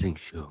amazing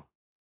show.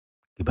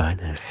 Goodbye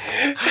now.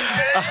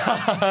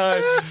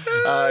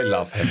 I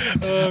love him.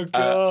 Oh,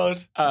 God.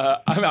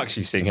 I'm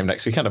actually seeing him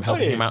next weekend. I'm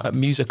helping him out at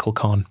Musical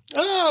Con.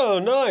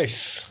 Oh,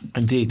 nice.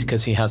 Indeed,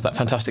 because he has that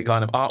fantastic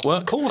line of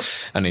artwork. Of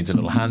course. And needs a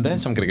little hand there,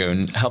 so I'm going to go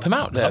and help him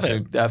out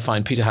there.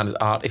 Find Peter Hanna's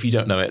art. If you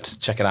don't know it,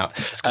 check it out.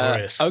 It's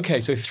glorious.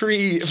 Okay, so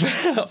 3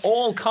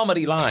 all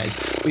comedy lies.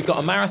 We've got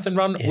a marathon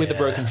run with a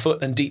broken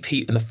foot and deep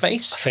heat in the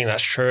face. I think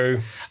that's true.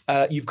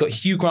 You've got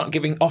Hugh Grant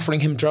offering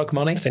him drug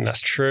money. I think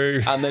that's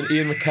true. And then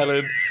Ian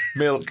McKellen,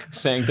 milk,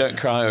 saying don't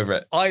cry over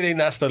it. I think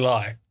that's the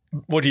lie.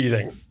 What do you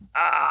think?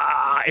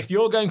 If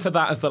you're going for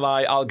that as the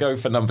lie, I'll go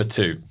for number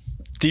 2.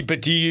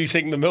 But do you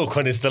think the milk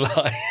one is the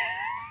lie?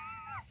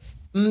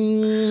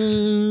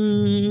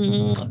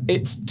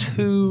 It's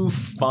too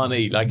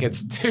funny. Like,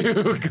 it's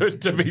too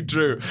good to be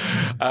true.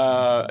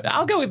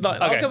 I'll go with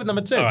that. Okay. I'll go with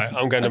number 2. All right,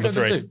 I'm going number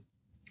 3.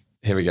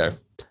 Here we go.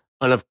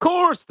 And of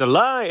course, the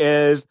lie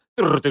is...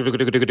 I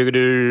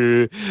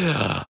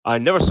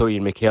never saw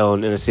Ian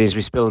McKellen in a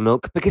Sainsbury's spilling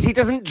milk because he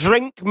doesn't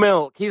drink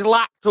milk. He's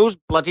lactose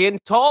bloody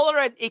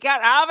intolerant. He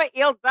can't have it.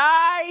 He'll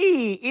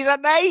die. He's a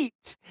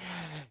knight.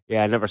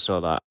 Yeah, I never saw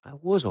that. I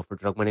was offered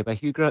drug money by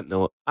Hugh Grant,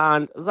 though.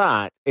 And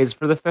that is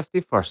for the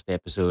 51st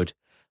episode.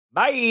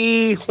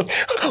 Bye.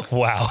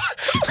 Wow.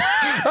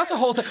 That's a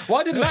whole thing.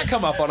 Why didn't that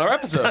come up on our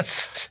episode?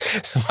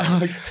 Some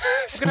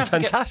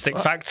fantastic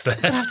facts there.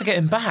 I'm going to have to get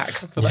him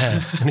back.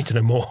 I need to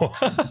know more.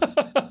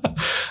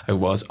 I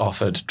was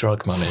offered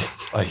drug money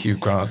by Hugh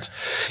Grant.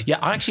 Yeah,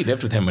 I actually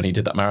lived with him when he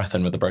did that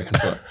marathon with the broken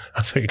foot.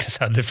 I thought you could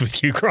say I lived with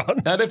Hugh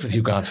Grant. I lived with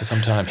Hugh Grant for some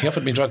time. He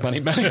offered me drug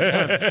money many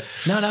times.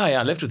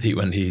 I lived with Hugh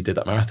when he did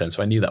that marathon,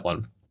 so I knew that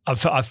one. I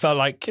felt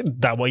like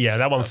that one,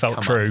 that one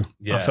felt true.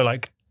 Yeah. I feel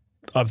like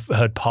I've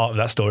heard part of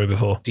that story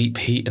before. Deep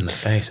heat in the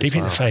face. Deep heat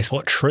in the face.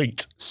 What a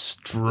treat.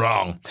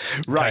 Strong.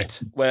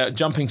 Right. Okay. We're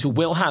jumping to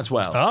Will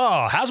Haswell.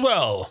 Oh,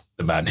 Haswell.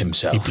 The man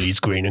himself. He bleeds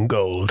green and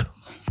gold.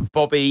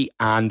 Bobby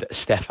and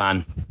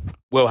Steffan.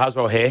 Will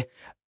Haswell here.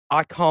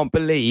 I can't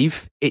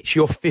believe it's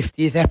your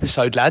 50th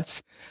episode,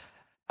 lads.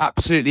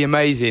 Absolutely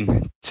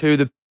amazing. 2 of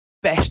the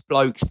best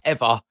blokes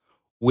ever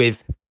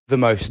with the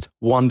most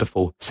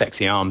wonderful,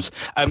 sexy arms.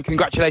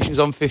 Congratulations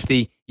on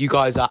 50. You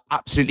guys are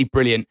absolutely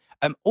brilliant.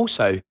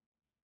 Also,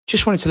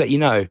 just wanted to let you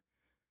know,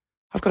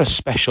 I've got a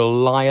special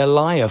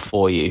liar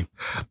for you.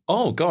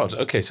 Oh, God.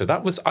 Okay, so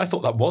I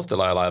thought that was the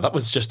liar. That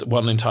was just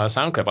one entire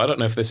sound clip. I don't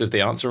know if this is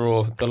the answer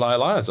or the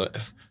liar. I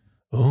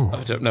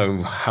don't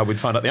know how we'd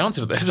find out the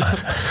answer to this.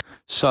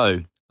 So,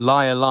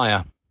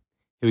 liar.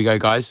 Here we go,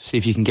 guys. See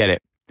if you can get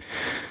it.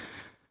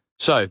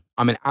 So,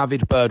 I'm an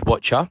avid bird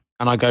watcher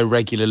and I go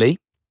regularly.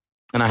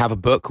 And I have a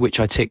book which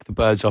I tick the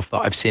birds off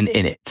that I've seen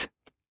in it.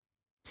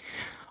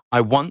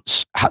 I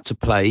once had to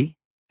play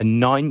a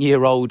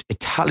 9-year-old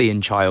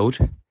Italian child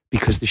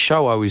because the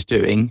show I was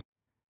doing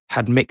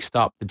had mixed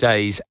up the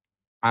days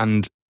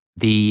and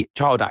the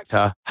child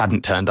actor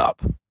hadn't turned up.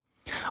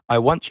 I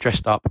once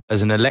dressed up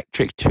as an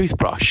electric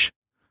toothbrush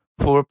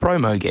for a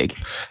promo gig.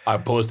 I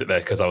paused it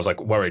there because I was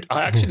worried.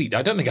 I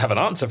don't think I have an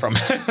answer from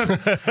him,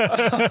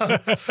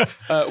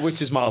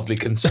 which is mildly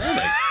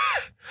concerning.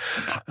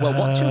 Well,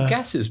 what's your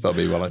guesses,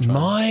 Bobby, while I try?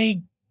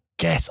 My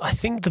guess, I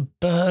think the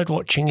bird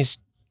watching is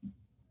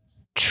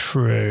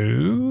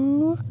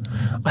true.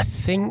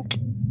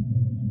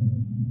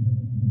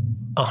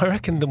 I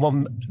reckon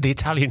the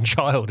Italian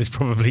child is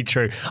probably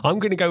true. I'm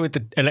going to go with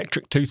the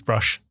electric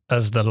toothbrush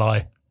as the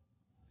lie.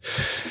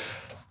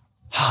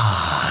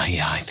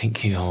 Yeah, I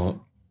think you're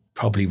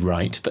probably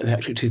right. But the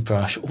electric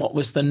toothbrush, what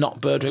was the not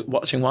bird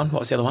watching one?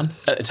 What's the other one?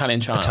 Italian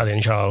child. Italian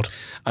child.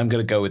 I'm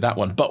going to go with that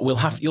one. But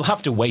you'll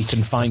have to wait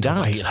and find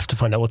out. You'll have to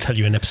find out. We'll tell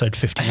you in episode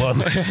 51.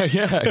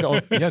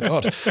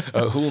 God.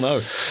 Who'll know?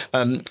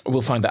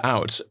 We'll find that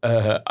out.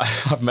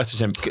 I've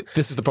messaged him.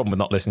 This is the problem with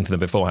not listening to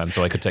them beforehand,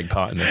 so I could take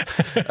part in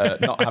this.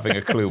 Not having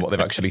a clue what they've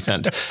actually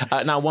sent.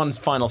 Now, one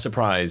final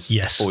surprise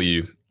for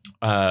you.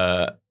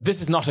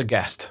 This is not a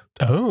guest.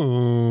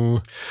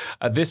 Oh.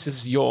 This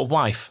is your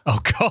wife. Oh,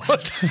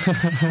 God.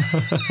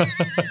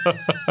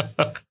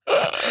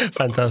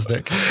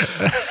 Fantastic.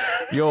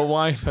 Your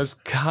wife has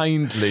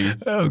kindly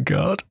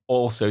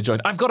also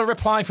joined. I've got a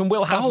reply from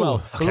Will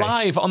Haswell,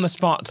 live on the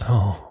spot.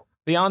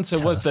 The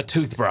answer was the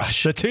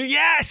toothbrush.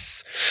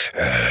 Yes!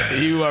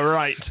 You were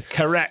right.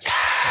 Correct.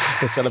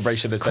 The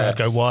celebration is there.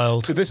 Go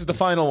wild. So this is the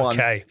final one.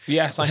 Okay.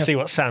 Yes, I have see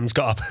what Sam's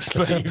got up his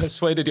sleeve.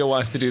 Persuaded your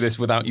wife to do this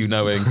without you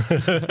knowing.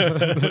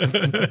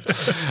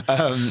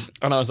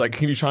 And I was like,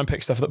 can you try and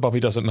pick stuff that Bobby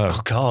doesn't know?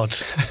 Oh, God.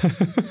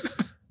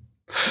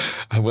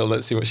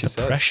 Let's see what she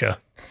says. Pressure.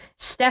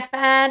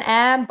 Steffan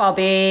and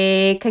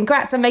Bobby,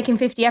 congrats on making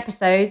 50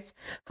 episodes.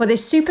 For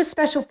this super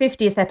special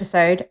 50th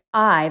episode,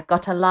 I've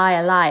got a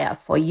liar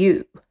for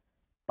you,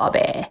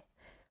 Bobby.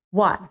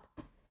 1.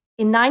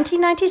 In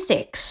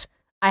 1996,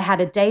 I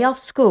had a day off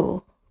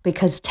school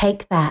because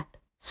Take That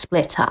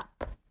split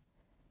up.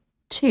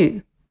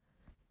 2.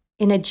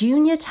 In a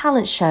junior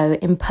talent show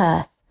in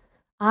Perth,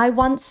 I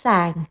once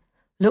sang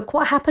Look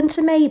What Happened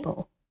to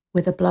Mabel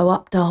with a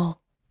blow-up doll.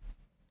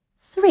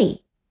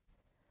 3.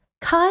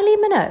 Kylie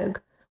Minogue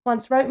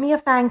once wrote me a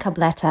fan club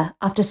letter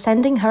after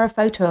sending her a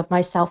photo of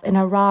myself in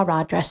a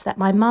rah-rah dress that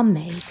my mum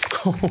made.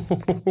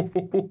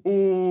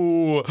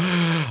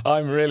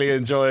 I'm really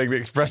enjoying the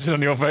expression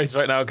on your face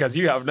right now because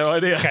you have no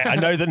idea. Okay, I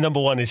know that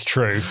number 1 is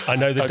true. I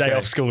know the day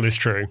off school is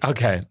true.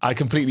 Okay, I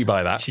completely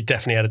buy that. She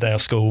definitely had a day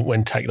off school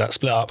when Take That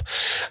split up.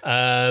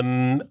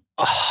 I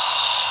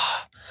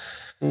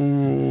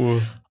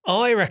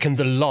reckon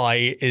the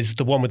lie is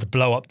the one with the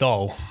blow-up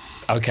doll.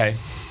 Okay.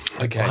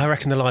 I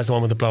reckon the lie is the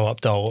one with the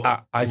blow-up doll.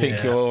 I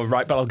think you're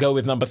right, but I'll go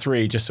with number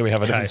 3 just so we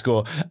have a different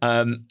score.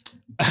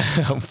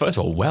 First of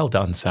all, well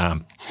done,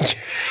 Sam.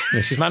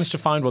 She's managed to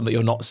find one that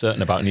you're not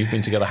certain about, and you've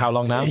been together how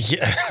long now?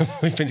 Yeah,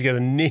 we've been together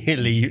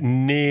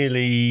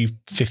nearly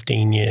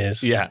 15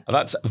 years. Yeah,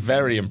 that's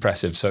very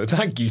impressive. So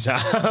thank you, Sam.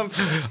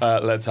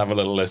 Let's have a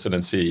little listen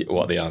and see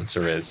what the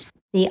answer is.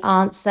 The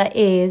answer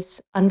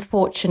is,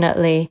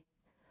 unfortunately,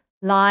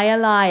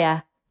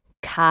 liar,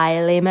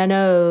 Kylie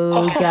Minogue.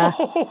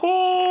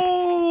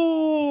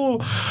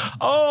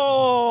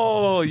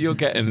 Oh, you're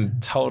getting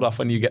told off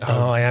when you get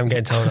home. Oh, I am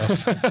getting told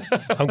off.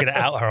 I'm going to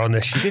out her on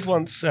this. She did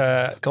once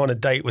go on a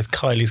date with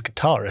Kylie's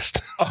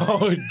guitarist.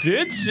 Oh,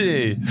 did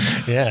she?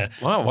 Yeah.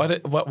 Wow.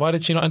 Why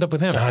did she not end up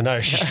with him? I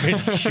know.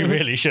 She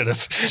really should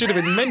have. Should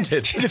have been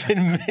minted. Should have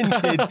been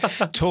minted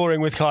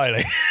touring with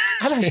Kylie.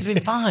 Hello, she's been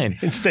fine.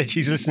 Instead,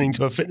 she's listening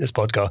to a fitness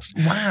podcast.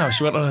 Wow.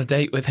 She went on a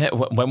date with him.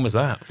 When was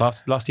that?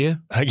 Last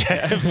year?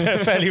 Yeah,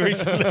 fairly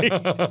recently.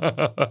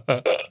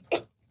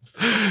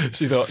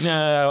 She thought,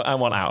 no, I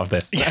want out of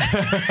this.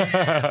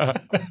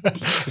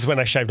 It's when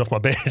I shaved off my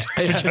beard.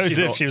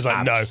 Joseph, she was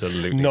like,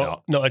 absolutely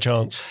not a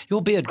chance.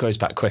 Your beard grows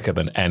back quicker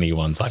than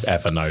anyone's I've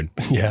ever known.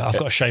 Yeah, I've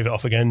got to shave it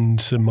off again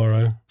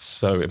tomorrow.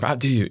 So,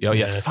 do you? Oh,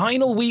 yeah.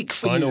 Final week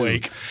for you. Final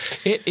week.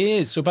 It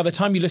is. So by the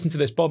time you listen to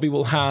this, Bobby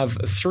will have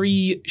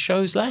 3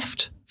 shows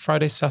left.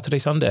 Friday, Saturday,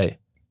 Sunday.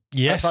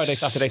 Yes. Friday,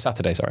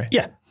 Saturday, sorry.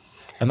 Yeah.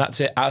 And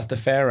that's it as the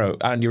Pharaoh.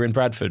 And you're in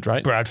Bradford,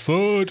 right?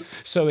 Bradford.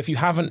 So if you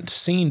haven't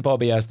seen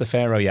Bobby as the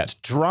Pharaoh yet,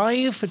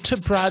 drive to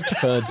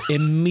Bradford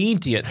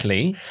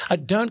immediately.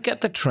 Don't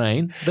get the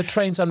train. The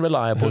train's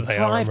unreliable.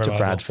 Drive to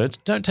Bradford.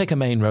 Don't take a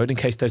main road in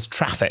case there's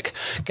traffic.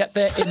 Get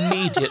there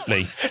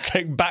immediately.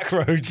 Take back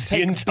roads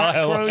the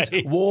entire way.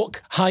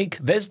 Walk, hike.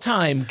 There's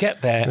time.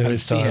 Get there and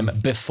see him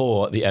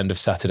before the end of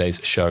Saturday's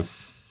show.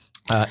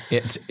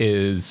 It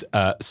is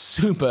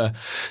super,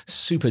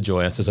 super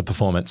joyous as a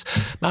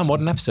performance. Man, what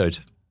an episode.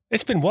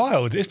 It's been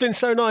wild. It's been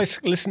so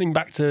nice listening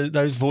back to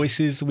those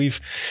voices we've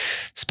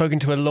spoken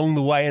to along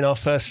the way in our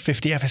first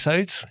 50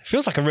 episodes. It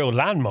feels like a real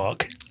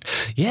landmark.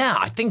 Yeah,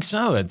 I think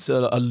so. It's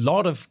a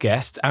lot of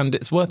guests, and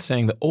it's worth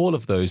saying that all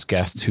of those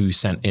guests who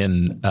sent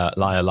in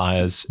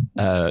Liars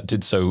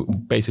did so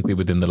basically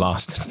within the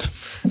last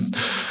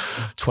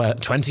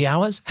 20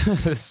 hours.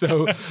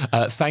 So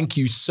thank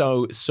you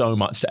so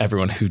much to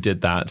everyone who did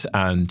that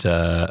and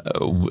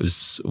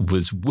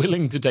was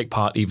willing to take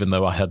part, even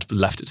though I had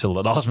left it till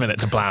the last minute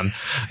to plan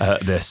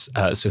this.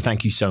 So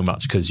thank you so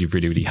much, because you've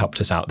really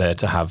helped us out there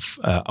to have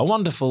a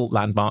wonderful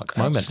landmark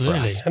moment for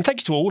us. And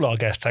thank you to all our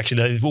guests,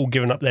 actually. They've all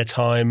given up their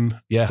time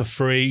for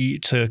free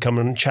to come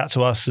and chat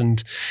to us,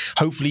 and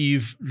hopefully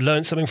you've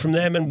learned something from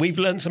them and we've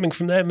learned something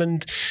from them,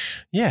 and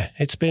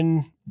it's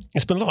been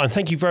a lot. And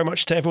thank you very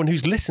much to everyone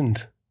who's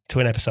listened to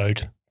an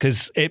episode,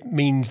 because it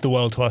means the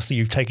world to us that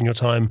you've taken your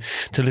time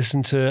to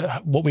listen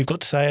to what we've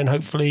got to say, and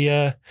hopefully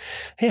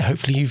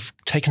you've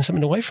taken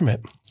something away from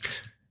it.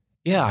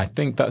 Yeah, I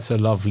think that's a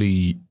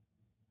lovely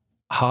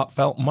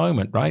heartfelt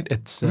moment, right?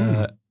 It's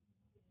that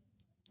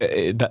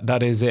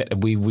is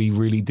it. We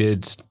really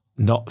did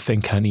not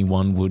think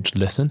anyone would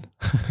listen.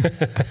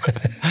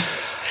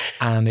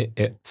 And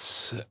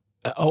it's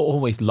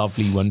always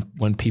lovely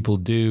when people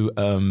do.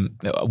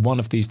 One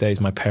of these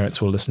days, my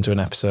parents will listen to an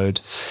episode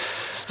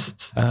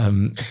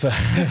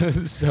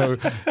So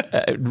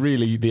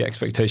really the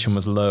expectation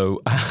was low.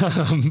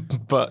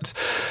 But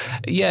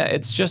yeah,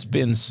 it's just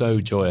been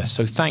so joyous.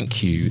 So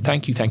thank you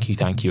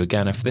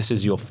again. If this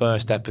is your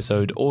first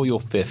episode or your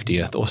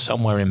 50th or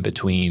somewhere in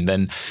between,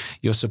 then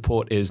your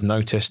support is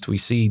noticed. We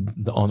see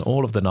on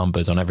all of the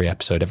numbers on every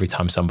episode, every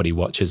time somebody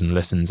watches and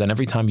listens, and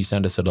every time you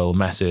send us a little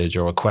message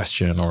or a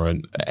question or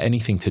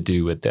anything to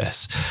do with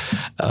this,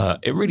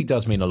 it really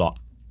does mean a lot.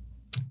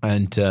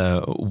 And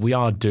we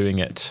are doing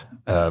it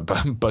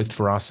both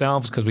for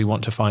ourselves because we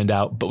want to find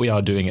out, but we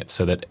are doing it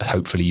so that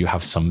hopefully you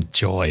have some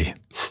joy.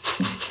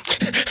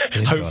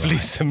 Hopefully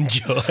some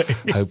joy.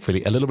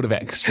 Hopefully a little bit of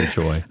extra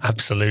joy.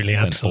 Absolutely.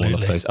 And all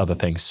of those other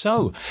things.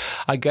 So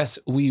I guess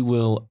we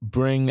will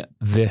bring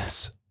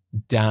this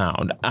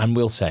down and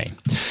we'll say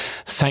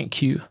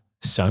thank you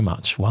so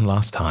much one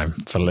last time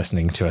for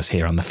listening to us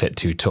here on the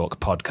Fit2 Talk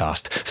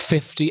podcast.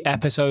 50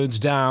 episodes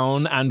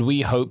down, and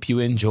we hope you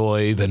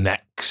enjoy the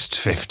next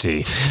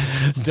 50.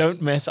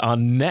 Don't miss our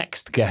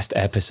next guest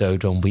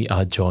episode when we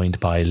are joined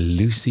by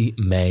Lucy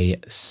May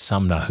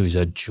Sumner, who's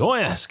a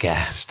joyous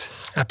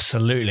guest.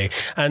 Absolutely.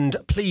 And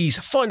please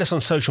find us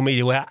on social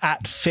media. We're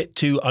at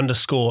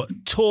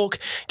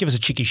Fit2_Talk. Give us a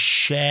cheeky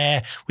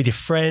share with your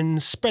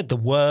friends. Spread the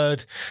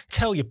word.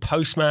 Tell your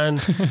postman.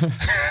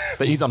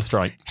 But he's on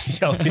strike.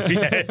 Yeah,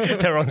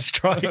 they're on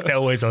strike. They're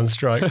always on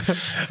strike.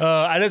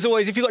 And as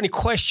always, if you've got any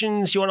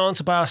questions you want to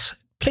answer by us,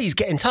 please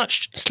get in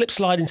touch. Slip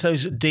slide into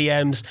those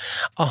DMs.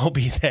 I'll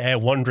be there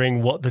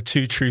wondering what the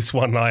 2 truths,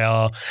 1 lie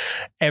are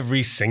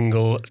every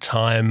single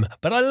time.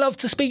 But I love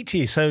to speak to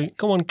you. So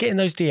come on, get in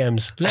those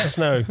DMs. Let us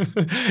know.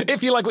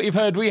 If you like what you've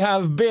heard, we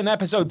have been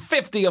episode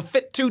 50 of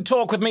Fit2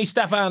 Talk with me,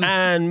 Steffan.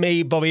 And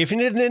me, Bobby. If you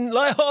didn't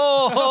like,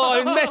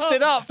 I messed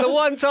it up. The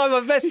one time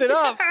I messed it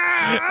up.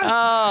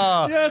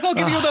 Yes, I'll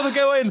give you another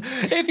go in.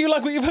 If you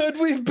like what you've heard,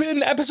 we've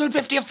been episode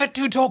 50 of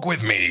Fit2 Talk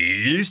with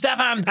me,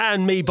 Steffan.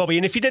 And me, Bobby.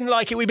 And if you didn't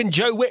like it, we've been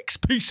Joe Wicks.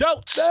 Peace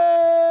out.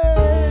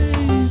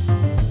 Hey!